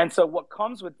 And so what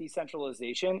comes with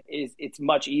decentralization is it's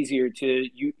much easier to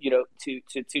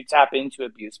tap into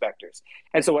abuse vectors.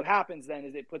 And so what happens then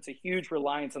is it puts a huge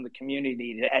reliance on the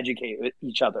community to educate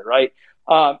each other, right?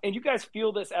 And you guys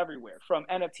feel this everywhere, from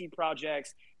NFT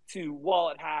projects to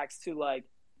wallet hacks to like,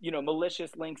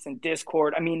 malicious links in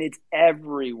Discord. I mean, it's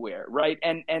everywhere, right?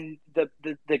 And the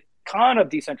con of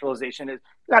decentralization is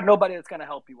you got nobody that's going to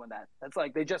help you in that. That's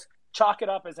like they just chalk it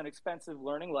up as an expensive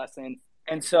learning lesson.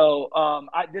 And so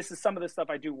this is some of the stuff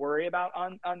I do worry about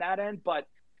on that end. But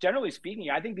generally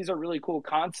speaking, I think these are really cool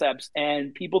concepts,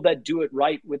 and people that do it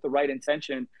right with the right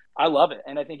intention, I love it.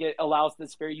 And I think it allows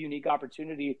this very unique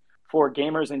opportunity for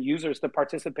gamers and users to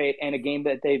participate in a game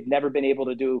that they've never been able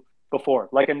to do before,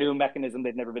 like a new mechanism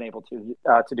they've never been able to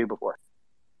do before.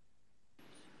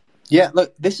 Yeah,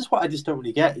 look, this is what I just don't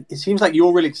really get. It seems like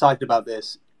you're really excited about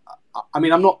this. I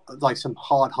mean, I'm not like some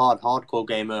hardcore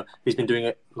gamer who's been doing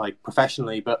it like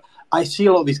professionally, but I see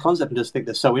a lot of these concepts and just think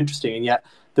they're so interesting, and yet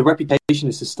the reputation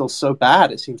is just still so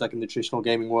bad. It seems like in the traditional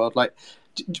gaming world. Like,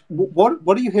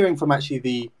 what are you hearing from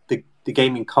actually the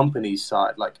gaming companies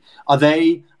side? Like, are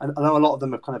they? I know a lot of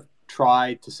them have kind of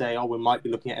tried to say, "Oh, we might be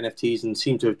looking at NFTs," and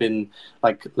seem to have been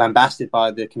like lambasted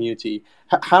by the community.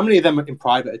 How many of them in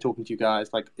private are talking to you guys?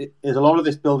 Like, is a lot of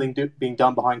this building being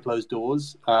done behind closed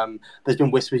doors? There's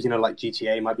been whispers, like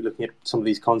GTA might be looking at some of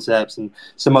these concepts, and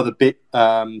some other big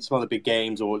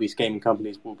games, or at least gaming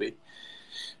companies will be.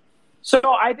 So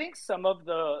I think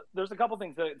there's a couple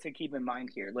things to keep in mind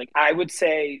here. Like, I would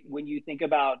say when you think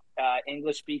about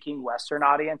English-speaking Western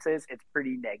audiences, it's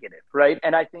pretty negative, right?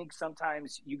 And I think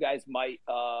sometimes you guys might,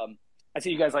 I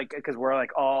see you guys because we're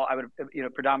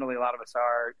predominantly a lot of us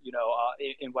are,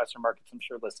 in Western markets, I'm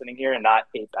sure, listening here, and not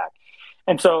APAC.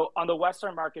 And so on the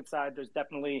Western market side, there's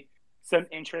definitely some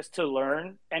interest to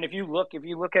learn. And if you look at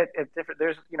different,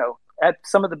 there's, at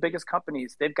some of the biggest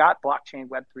companies, they've got blockchain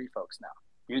Web3 folks now.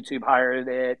 YouTube hired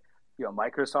it,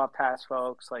 Microsoft has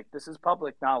folks. Like, this is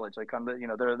public knowledge. Like, on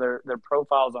the, their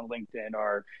profiles on LinkedIn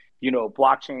are,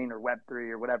 blockchain or Web3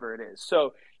 or whatever it is.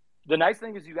 So the nice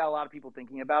thing is you got a lot of people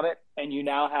thinking about it, and you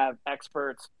now have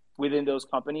experts within those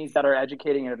companies that are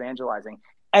educating and evangelizing.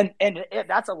 And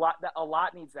that's a lot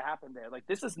needs to happen there. Like,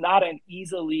 this is not an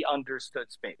easily understood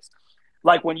space.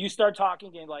 Like, when you start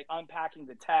talking and like unpacking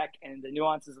the tech and the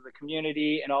nuances of the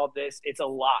community and all this, it's a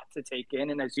lot to take in.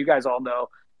 And as you guys all know,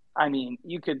 I mean,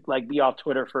 you could like be off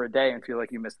Twitter for a day and feel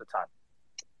like you missed the time.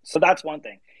 So that's one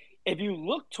thing. If you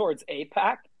look towards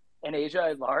APAC and Asia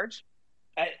at large,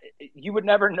 you would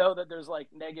never know that there's like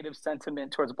negative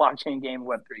sentiment towards blockchain game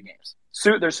Web3 games.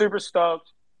 So they're super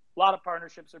stoked. A lot of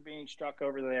partnerships are being struck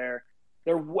over there.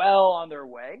 They're well on their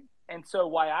way. And so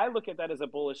why I look at that as a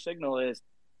bullish signal is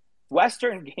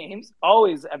Western games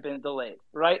always have been delayed,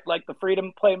 right? Like, the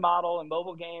free-to-play model and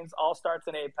mobile games all starts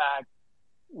in APAC.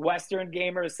 Western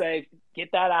gamers say,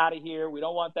 get that out of here. We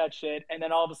don't want that shit. And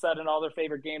then all of a sudden, all their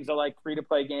favorite games are like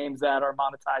free-to-play games that are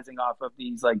monetizing off of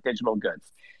these like digital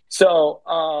goods. So,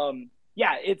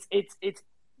 it's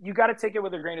you got to take it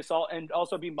with a grain of salt, and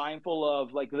also be mindful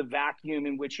of like the vacuum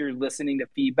in which you're listening to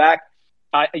feedback.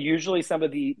 Usually some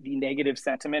of the negative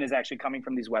sentiment is actually coming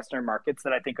from these Western markets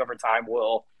that I think over time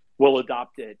will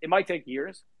adopt it. It might take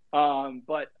years,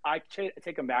 but I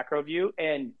take a macro view,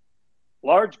 and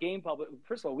large game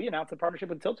first of all, we announced a partnership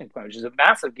with Tilting Point, which is a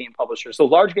massive game publisher. So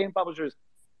large game publishers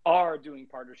are doing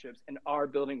partnerships and are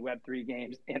building Web3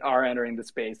 games and are entering the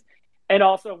space. And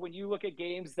also, when you look at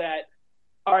games that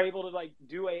are able to like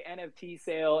do a NFT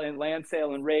sale and land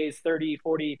sale and raise 30,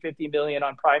 40, 50 million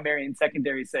on primary and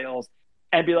secondary sales,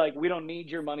 and be like, we don't need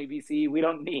your money, VC. We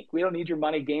don't need your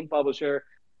money, game publisher.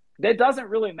 That doesn't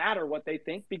really matter what they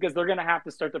think, because they're going to have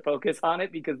to start to focus on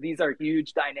it, because these are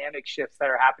huge dynamic shifts that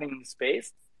are happening in the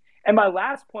space. And my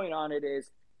last point on it is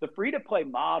the free-to-play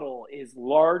model is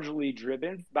largely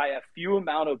driven by a few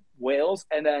amount of whales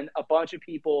and then a bunch of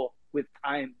people with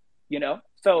time,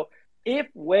 So if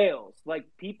whales, like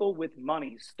people with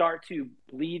money, start to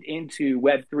bleed into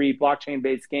Web3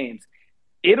 blockchain-based games,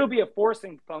 it'll be a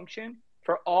forcing function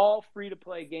for all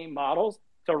free-to-play game models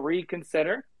to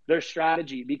reconsider their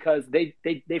strategy, because they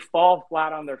fall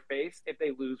flat on their face if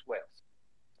they lose whales.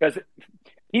 Because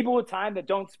people with time that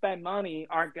don't spend money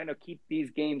aren't going to keep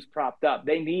these games propped up.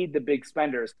 They need the big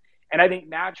spenders. And I think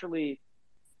naturally,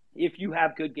 if you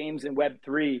have good games in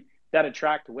Web3 that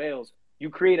attract whales, you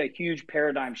create a huge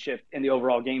paradigm shift in the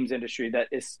overall games industry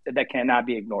that cannot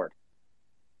be ignored.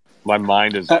 My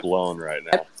mind is blown right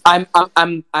now. I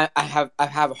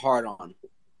have a hard on.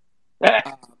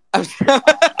 That's what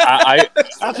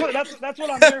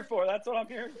I'm here for. That's what I'm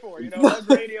here for. Web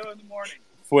radio in the morning.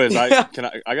 Fwiz,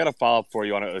 I got a follow up for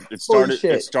you on it.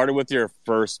 It started with your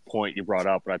first point you brought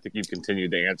up, and I think you've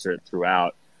continued to answer it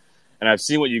throughout. And I've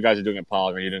seen what you guys are doing at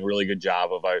Polygon. You're doing a really good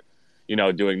job of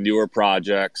doing newer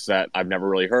projects that I've never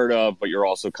really heard of, but you're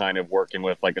also kind of working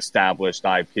with like established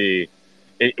IP.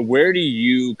 Where do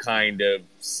you kind of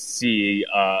see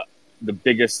the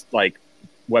biggest like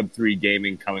Web3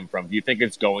 gaming coming from? Do you think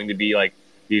it's going to be like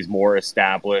these more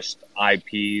established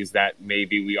IPs that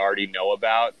maybe we already know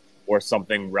about, or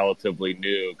something relatively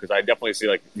new? Because I definitely see,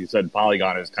 like you said,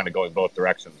 Polygon is kind of going both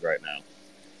directions right now.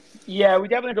 Yeah, we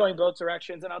definitely going both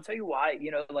directions, and I'll tell you why.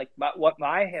 What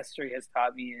my history has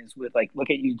taught me is with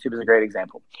look at YouTube as a great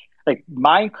example. Like,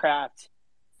 Minecraft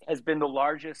has been the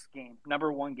largest game,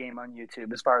 number one game on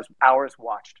YouTube as far as hours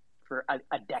watched for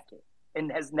a decade,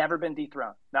 and has never been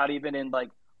dethroned. Not even in like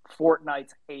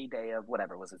Fortnite's heyday of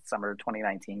whatever was it, summer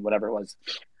 2019, whatever it was.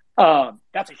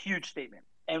 That's a huge statement.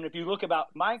 And if you look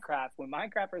about Minecraft, when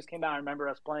Minecraft first came out, I remember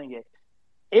us playing it.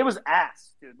 It was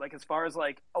ass, dude. Like, as far as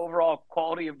like overall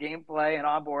quality of gameplay and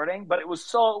onboarding, but it was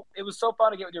so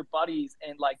fun to get with your buddies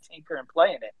and like tinker and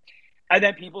play in it. And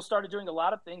then people started doing a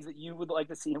lot of things that you would like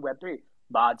to see in Web3.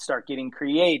 mods start getting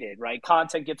created, right?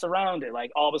 Content gets around it.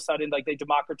 Like all of a sudden, like they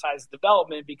democratize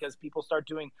development because people start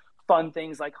doing fun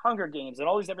things like Hunger Games and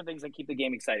all these different things that keep the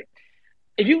game exciting.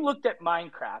 If you looked at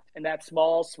Minecraft and that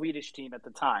small Swedish team at the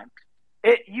time,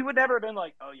 you would never have been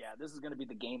like, oh yeah, this is going to be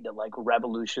the game that like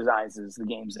revolutionizes the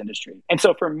games industry. And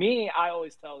so for me, I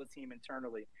always tell the team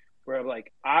internally, where I'm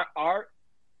like,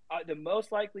 the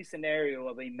most likely scenario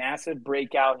of a massive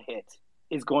breakout hit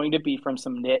is going to be from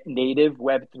some native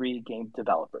Web3 game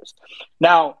developers.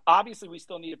 Now, obviously, we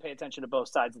still need to pay attention to both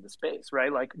sides of the space,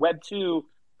 right? Like Web2,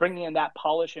 bringing in that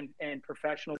polish and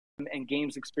professional and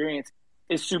games experience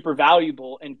is super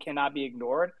valuable and cannot be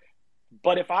ignored.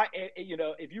 But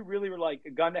if you really were like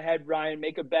a gun to head, Ryan,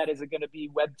 make a bet, is it going to be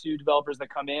Web2 developers that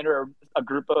come in or a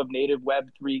group of native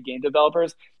Web3 game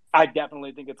developers? I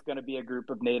definitely think it's going to be a group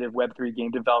of native Web3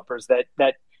 game developers that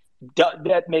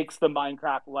makes the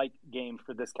Minecraft-like game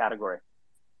for this category.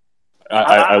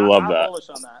 I love I'm that. bullish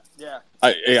on that. Yeah.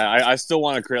 I still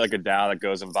want to create like a DAO that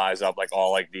goes and buys up like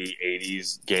all like the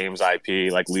 80s games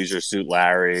IP, like Leisure Suit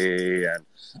Larry and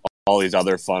all these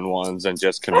other fun ones, and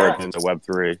just convert them into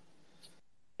Web3.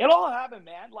 It'll all happen,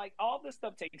 man. Like all this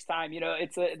stuff takes time.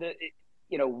 It's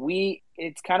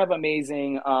kind of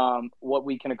amazing what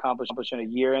we can accomplish in a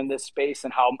year in this space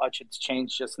and how much it's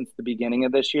changed just since the beginning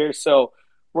of this year. So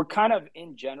we're kind of,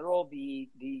 in general, the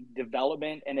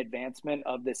development and advancement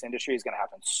of this industry is going to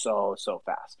happen so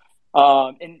fast.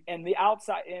 And the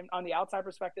outside, and on the outside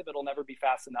perspective, it'll never be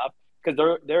fast enough because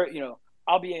they're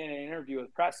I'll be in an interview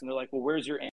with press and they're like, well, where's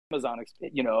your Amazon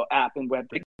app and web?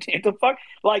 What the fuck?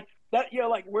 Like that,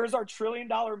 like where's our $1 trillion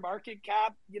market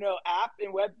cap, app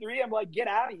in Web3? I'm like, get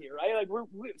out of here, right? Like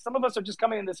some of us are just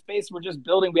coming in this space. We're just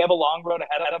building. We have a long road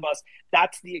ahead of us.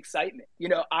 That's the excitement.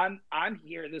 I'm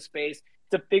here in this space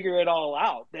to figure it all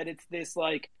out. That it's this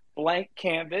like blank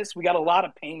canvas. We got a lot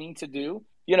of painting to do.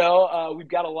 We've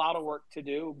got a lot of work to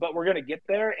do, but we're gonna get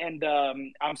there. And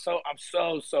I'm so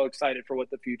excited for what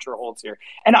the future holds here.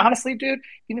 And honestly, dude,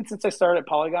 even since I started at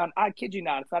Polygon, I kid you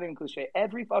not, it's not even cliche.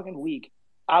 Every fucking week,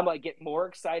 I'm like get more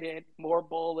excited, more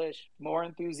bullish, more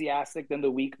enthusiastic than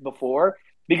the week before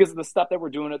because of the stuff that we're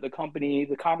doing at the company,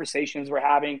 the conversations we're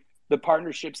having, the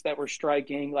partnerships that we're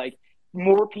striking. Like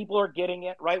more people are getting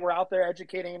it, right? We're out there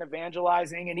educating and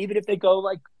evangelizing, and even if they go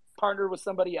like partner with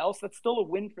somebody else, that's still a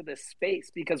win for this space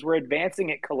because we're advancing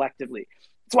it collectively.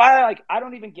 That's why I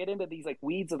don't even get into these like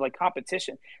weeds of like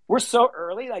competition. We're so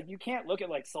early, like you can't look at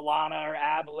like Solana or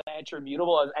Avalanche or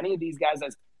Mutable as any of these guys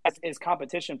as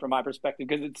competition from my perspective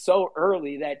because it's so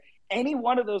early that any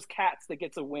one of those cats that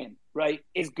gets a win, right,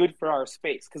 is good for our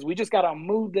space because we just got to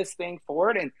move this thing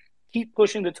forward and keep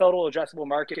pushing the total addressable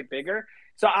market bigger.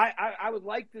 So I would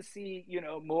like to see,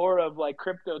 more of like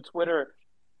crypto Twitter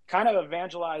kind of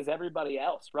evangelize everybody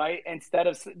else, right? Instead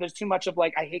of, there's too much of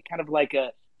like, I hate kind of like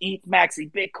a ETH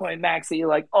maxi, Bitcoin maxi,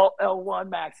 like L1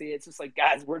 maxi. It's just like,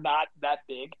 guys, we're not that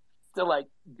big to like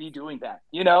be doing that,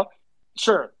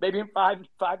 Sure, maybe in 5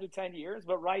 to 10 years,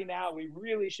 but right now we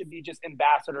really should be just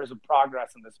ambassadors of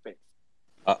progress in this space.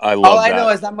 I love All that. I know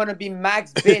is I'm going to be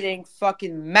max bidding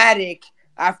fucking Matic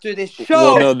after this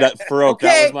show. Well, no, Farouk, okay?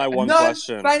 that was my one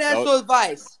question. Financial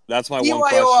advice. That's my BYOR,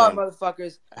 one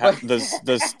question. motherfuckers.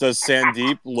 Does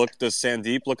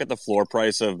Sandeep look at the floor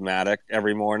price of Matic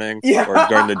every morning Yeah. or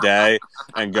during the day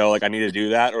and go like, I need to do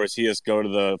that, or does he just go to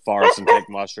the forest and take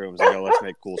mushrooms and go, let's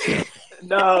make cool shit?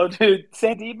 No, dude,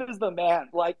 Sandeep is the man.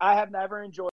 Like, I have never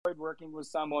enjoyed working with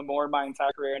someone more in my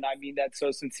entire career, and I mean that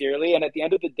so sincerely. And at the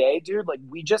end of the day, dude, like,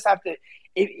 we just have to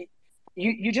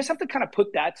you just have to kind of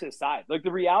put that to the side. Like,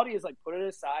 the reality is, like, put it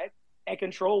aside and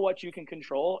control what you can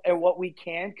control. And what we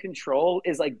can control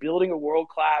is, like, building a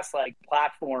world-class, like,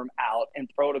 platform out and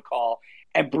protocol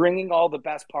and bringing all the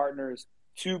best partners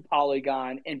to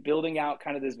Polygon and building out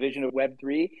kind of this vision of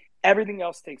Web3. Everything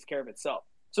else takes care of itself.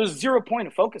 So there's zero point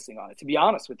of focusing on it, to be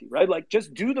honest with you, right? Like,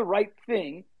 just do the right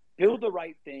thing, build the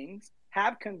right things,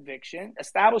 have conviction,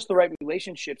 establish the right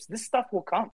relationships. This stuff will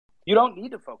come. You don't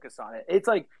need to focus on it. It's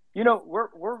like,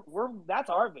 we're that's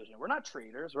our vision. We're not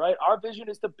traders, right? Our vision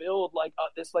is to build like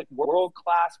this like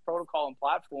world-class protocol and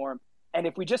platform. And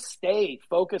if we just stay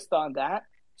focused on that,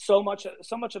 so much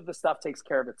of the stuff takes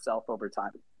care of itself over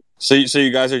time. So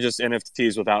you guys are just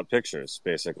NFTs without pictures,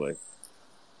 basically.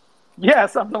 Yeah,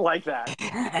 something like that.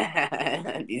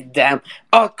 These damn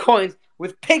altcoins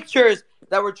with pictures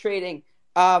that we're trading.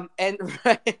 And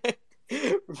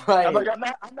right. I'm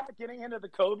not getting into the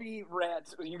Kobe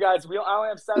rant. You guys, I only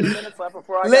have 7 minutes left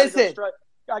before I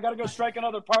gotta go strike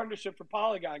another partnership for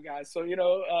Polygon, guys. So we'll have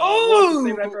to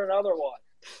save that for another one.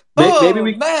 Maybe Oh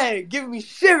we man, giving me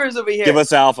shivers over here. Give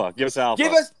us alpha. Give us alpha.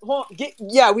 Give us.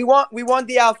 Yeah, we want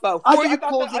the alpha. Who are you I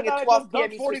closing at just 12 p.m.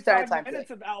 dumped Eastern Standard 45 Time today?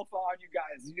 minutes of alpha on you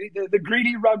guys. The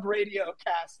Greedy Rug Radio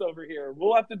cast over here.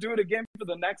 We'll have to do it again for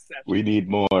the next session. We need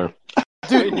more.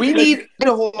 Dude, we need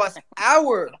a whole last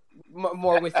hour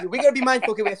more with you. We gotta be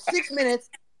mindful. Okay, we have 6 minutes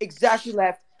exactly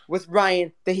left with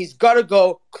Ryan. That he's gotta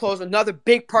go close another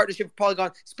big partnership with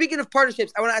Polygon. Speaking of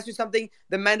partnerships, I want to ask you something.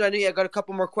 The Mando, I know you got a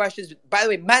couple more questions. By the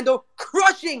way, Mando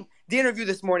crushing the interview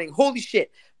this morning. Holy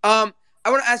shit. I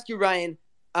want to ask you, Ryan.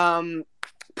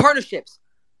 Partnerships,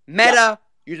 Meta.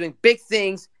 You're doing big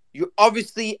things. You're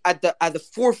obviously at the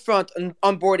forefront on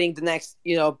onboarding the next,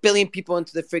 billion people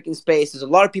into the freaking space. There's a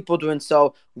lot of people doing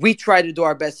so. We try to do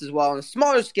our best as well on a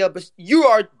smaller scale, but you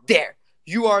are there.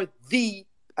 You are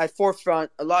at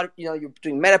forefront. A lot of, you're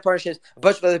doing Meta partnerships, a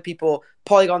bunch of other people,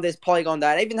 Polygon this, Polygon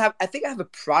that. I think I have a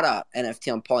Prada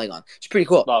NFT on Polygon. It's pretty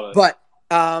cool. Love it. But,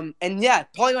 and yeah,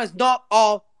 Polygon is not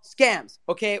all scams,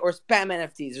 okay, or spam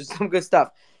NFTs. There's some good stuff.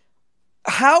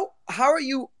 How are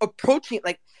you approaching it?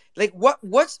 Like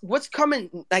what's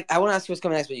coming? Like, I want to ask you what's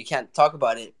coming next, but you can't talk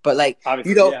about it. But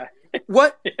obviously,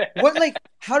 what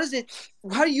how do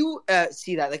you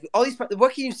see that? Like all these,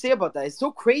 what can you say about that? It's so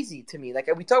crazy to me. Like,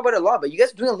 we talk about it a lot, but you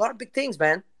guys are doing a lot of big things,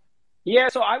 man. Yeah,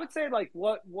 so I would say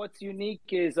what's unique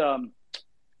is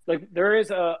there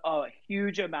is a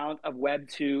huge amount of Web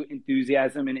 2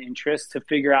 enthusiasm and interest to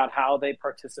figure out how they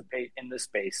participate in the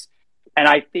space. And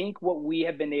I think what we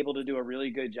have been able to do a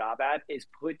really good job at is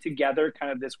put together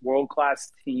kind of this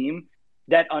world-class team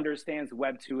that understands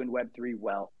Web 2 and Web 3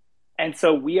 well. And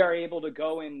so we are able to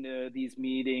go into these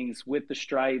meetings with the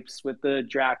Stripes, with the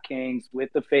DraftKings,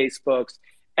 with the Facebooks,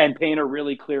 and paint a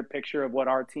really clear picture of what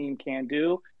our team can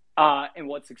do and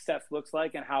what success looks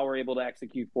like and how we're able to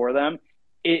execute for them.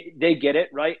 They get it,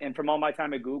 right? And from all my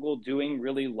time at Google doing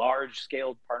really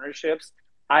large-scale partnerships,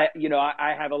 I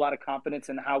have a lot of confidence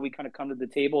in how we kind of come to the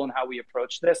table and how we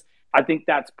approach this. I think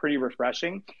that's pretty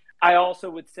refreshing. I also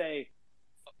would say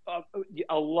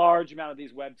a large amount of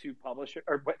these Web 2 publishers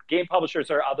or game publishers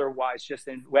or otherwise just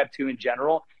in Web 2 in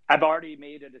general have already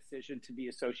made a decision to be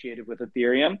associated with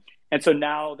Ethereum. And so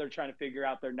now they're trying to figure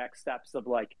out their next steps of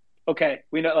okay,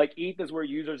 we know ETH is where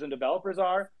users and developers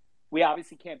are. We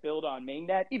obviously can't build on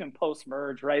mainnet, even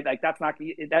post-merge, right? That's not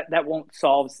that won't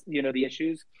solve, the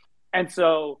issues. And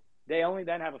so they only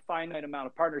then have a finite amount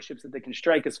of partnerships that they can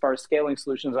strike as far as scaling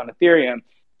solutions on Ethereum.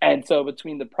 And so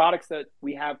between the products that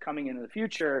we have coming into the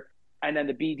future and then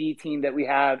the BD team that we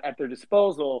have at their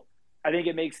disposal, I think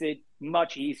it makes it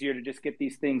much easier to just get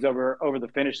these things over the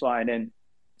finish line. And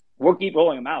we'll keep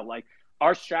rolling them out.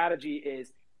 Our strategy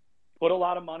is put a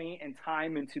lot of money and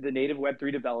time into the native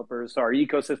Web3 developers. So our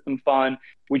ecosystem fund,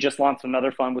 we just launched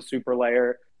another fund with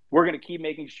Superlayer. We're going to keep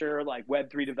making sure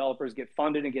Web3 developers get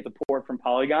funded and get support from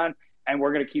Polygon. And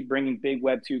we're going to keep bringing big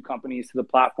Web2 companies to the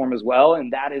platform as well.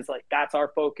 And that is that's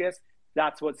our focus.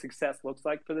 That's what success looks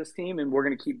like for this team. And we're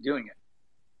going to keep doing it.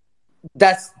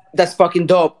 That's fucking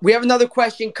dope. We have another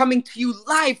question coming to you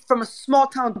live from a small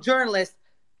town journalist.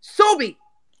 Sobi,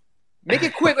 make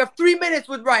it quick. We have 3 minutes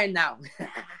with Ryan now.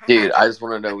 Dude, I just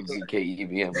want to know when ZK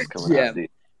EVM is coming out, dude.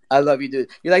 I love you, dude.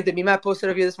 You like the meme I posted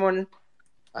of you this morning?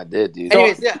 I did, dude.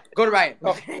 Anyways, go to Ryan.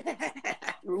 Oh.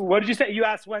 What did you say? You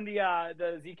asked when the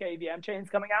ZK EVM chain's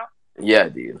coming out? Yeah,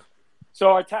 dude. So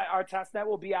our testnet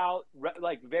will be out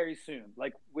very soon,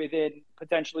 within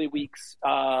potentially weeks.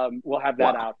 We'll have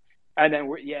that out, and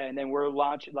then we're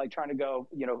launching, trying to go,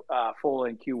 full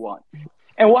in Q1.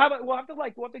 And we'll have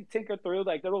to tinker through.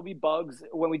 There will be bugs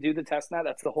when we do the testnet.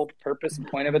 That's the whole purpose and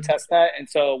point of a testnet. And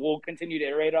so we'll continue to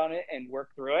iterate on it and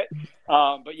work through it.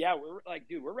 But yeah,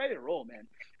 we're ready to roll, man.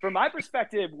 From my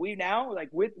perspective, we now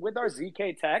with our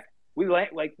ZK tech,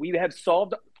 we have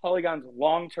solved Polygon's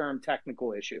long-term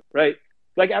technical issue, right?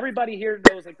 Everybody here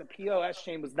knows the POS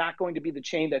chain was not going to be the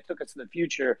chain that took us to the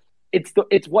future.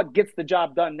 It's what gets the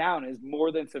job done now and is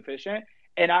more than sufficient.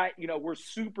 And we're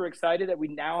super excited that we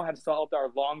now have solved our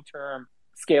long-term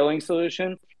scaling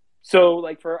solution. So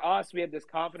for us, we have this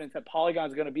confidence that Polygon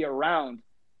is going to be around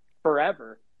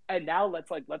forever. And now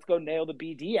let's go nail the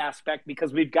BD aspect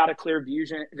because we've got a clear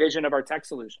vision of our tech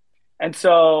solution. And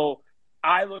so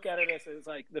I look at it as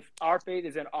our fate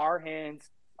is in our hands.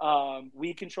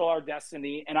 We control our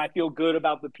destiny, and I feel good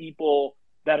about the people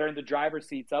that are in the driver's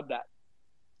seats of that.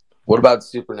 What about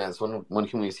SuperNets? When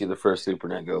can we see the first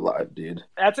SuperNet go live, dude?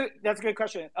 That's a good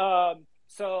question.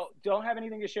 So don't have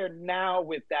anything to share now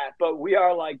with that, but we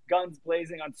are guns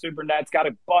blazing on SuperNets. Got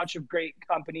a bunch of great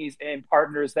companies and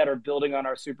partners that are building on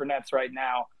our SuperNets right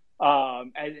now,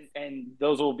 and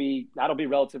that'll be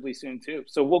relatively soon too.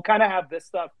 So we'll kind of have this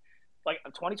stuff like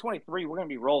 2023, we're gonna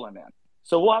be rolling, man.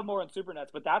 So we'll have more on SuperNets,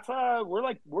 but that's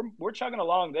we're chugging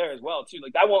along there as well too.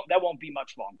 Like that won't be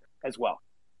much longer as well.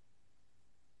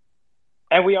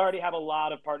 And we already have a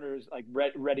lot of partners like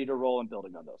ready to roll and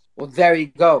building on those. Well, there you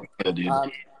go. Yeah, dude.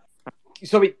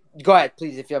 So go ahead,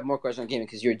 please, if you have more questions on gaming,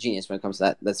 because you're a genius when it comes to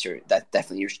that. That's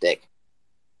definitely your shtick.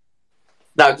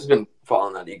 No, I've just been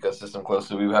following that ecosystem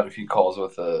closely. We've had a few calls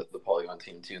with the Polygon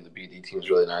team too, and the BD team is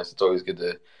really nice. It's always good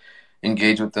to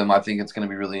engage with them. I think it's going to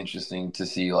be really interesting to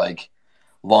see like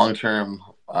long-term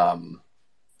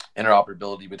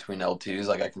interoperability between L2s.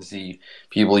 Like I can see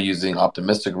people using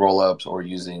optimistic rollups or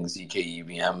using ZK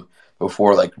EVM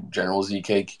before like general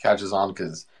ZK catches on,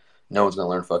 because no one's going to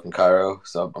learn fucking Cairo.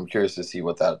 So I'm curious to see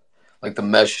what that, like the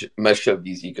mesh of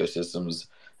these ecosystems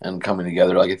and coming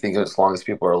together. Like I think as long as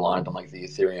people are aligned on like the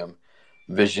Ethereum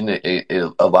vision,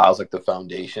 it allows like the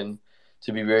foundation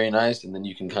to be very nice, and then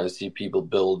you can kind of see people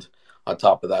build on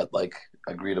top of that like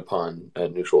agreed upon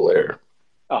neutral layer.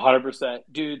 100%,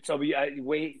 dude. So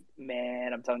wait,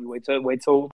 man. I'm telling you, wait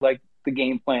till like the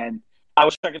game plan. I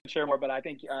wish I could share more, but I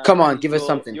think come on, give us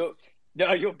something. You'll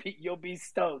be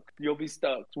stoked. You'll be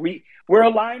stoked. We're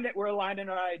aligned. We're aligned in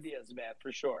our ideas, man,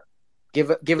 for sure. Give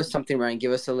us something, Ryan.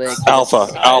 Give us a link. Alpha.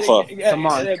 Come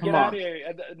on. Get out of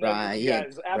here. No, Ryan,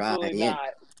 guys, absolutely Ryan.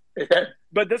 not.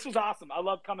 But this was awesome. I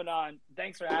love coming on.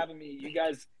 Thanks for having me. You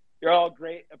guys, you're all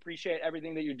great. Appreciate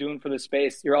everything that you're doing for the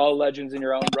space. You're all legends in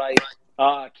your own right.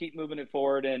 Keep moving it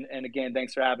forward. And again,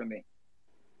 thanks for having me.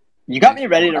 You got me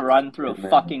ready to run through a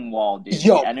fucking wall, dude.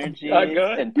 Yo. The energy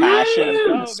and passion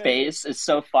from the space is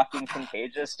so fucking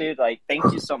contagious, dude. Like, thank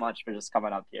you so much for just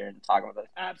coming up here and talking with us.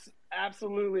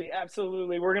 Absolutely.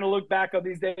 We're going to look back on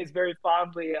these days very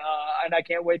fondly, and I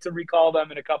can't wait to recall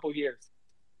them in a couple years.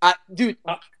 Dude,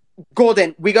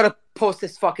 Golden, we got to post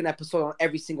this fucking episode on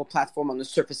every single platform on the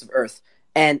surface of Earth.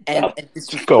 And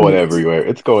this It's going everywhere.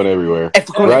 It's going everywhere.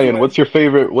 Ryan, what's your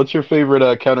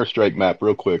favorite Counter-Strike map,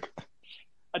 real quick?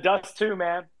 A Dust 2,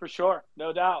 man, for sure.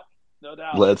 No doubt.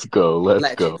 Let's go.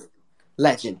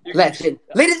 Legend.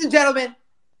 Ladies and gentlemen,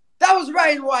 that was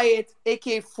Ryan Wyatt,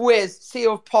 a.k.a. Fwiz,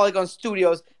 CEO of Polygon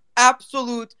Studios.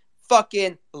 Absolute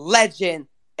fucking legend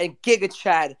and Giga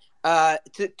Chad.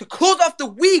 To close off the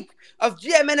week of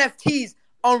GM NFTs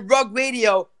on Rug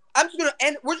Radio.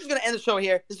 We're just gonna end the show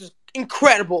here. This is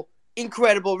incredible.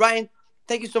 Ryan,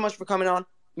 thank you so much for coming on.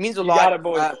 It means a lot. Got it,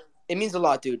 boys. It means a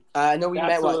lot, dude. I know we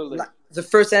Absolutely. met the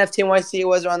first NFT NYC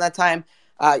was around that time.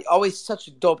 Always such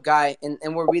a dope guy,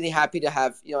 and we're really happy to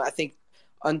have, I think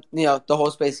on the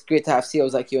whole space, great to have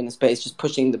CEOs like you in the space, just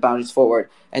pushing the boundaries forward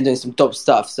and doing some dope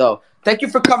stuff. So thank you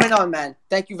for coming on, man.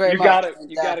 Thank you very much.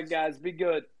 You got it, guys. Be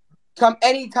good. Come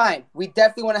anytime. We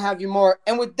definitely want to have you more.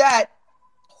 And with that,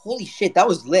 holy shit, that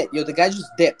was lit. Yo, the guy just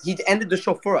dipped. He ended the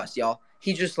show for us, y'all.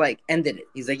 He just ended it.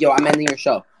 He's like, yo, I'm ending your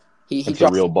show. He's a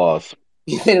real boss.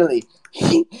 Literally.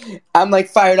 I'm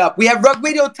fired up. We have Rug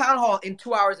Radio Town Hall in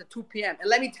 2 hours at 2 p.m. And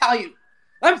let me tell you,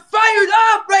 I'm fired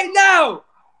up right now.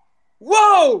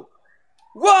 Whoa.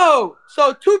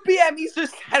 So 2 p.m. Eastern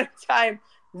Standard Time,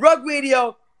 Rug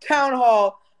Radio Town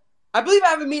Hall. I believe I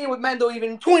have a meeting with Mando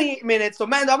even in 28 minutes. So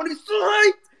Mando, I'm going to be so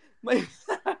hyped.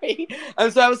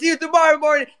 I'm sorry. I will see you tomorrow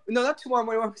morning. No, not tomorrow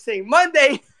morning. I'm saying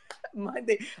Monday.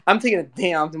 I'm taking a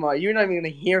day off tomorrow. You're not even going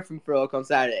to hear from Furlock on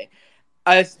Saturday.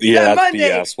 That's Monday.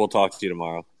 BS. We'll talk to you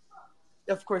tomorrow.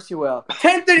 Of course you will.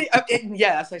 10:30.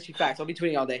 Yeah, that's actually facts. I'll be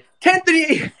tweeting all day.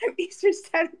 10:30 a.m. Eastern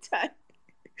Standard Time.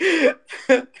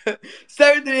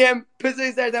 7:30 a.m.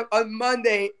 Pacific Standard Time on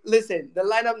Monday. Listen, the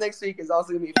lineup next week is also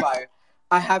going to be fire.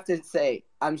 I have to say,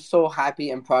 I'm so happy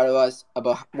and proud of us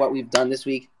about what we've done this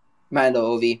week.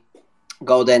 Mando, Ovi,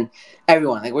 Golden,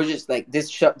 everyone. We're just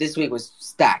this week was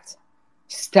stacked.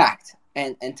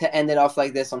 And to end it off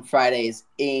like this on Friday is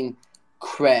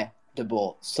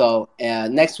incredible. So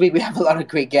next week we have a lot of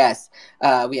great guests.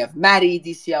 We have Maddie,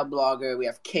 DCL blogger. We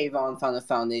have Kayvon, Founder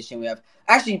Foundation. We have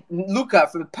actually Luca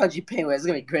from Punchy Penguin. It's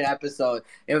going to be a great episode.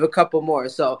 And we have a couple more.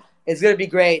 So it's going to be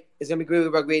great. It's going to be great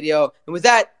with Rug Radio. And with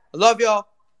that, I love y'all.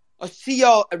 I'll see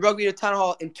y'all at Rug Radio Town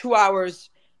Hall in 2 hours.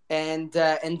 And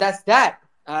that's that.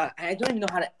 I don't even know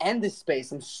how to end this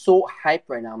space. I'm so hyped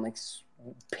right now. I'm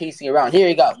pacing around. Here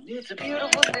you go. It's a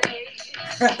beautiful day.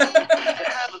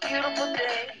 Have a beautiful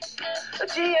day. A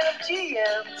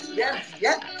GM. Yeah.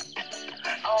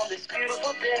 On this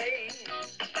beautiful day.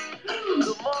 Good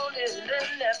morning,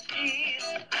 NFTs.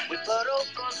 With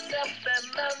Barocco, Steph, and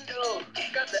Mando.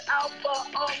 Got the alpha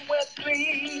on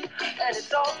Web3. And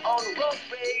it's all on Rug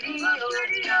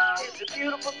Radio. It's a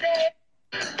beautiful day.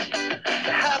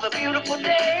 Have a beautiful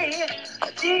day. A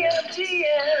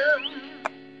GM.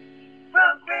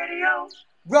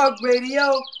 Rug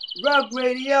Radio. Rug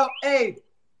Radio, hey.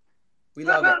 We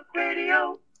love Rug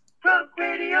Radio, Rug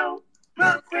Radio,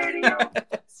 Rug Radio.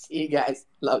 it. See you guys.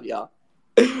 Love y'all.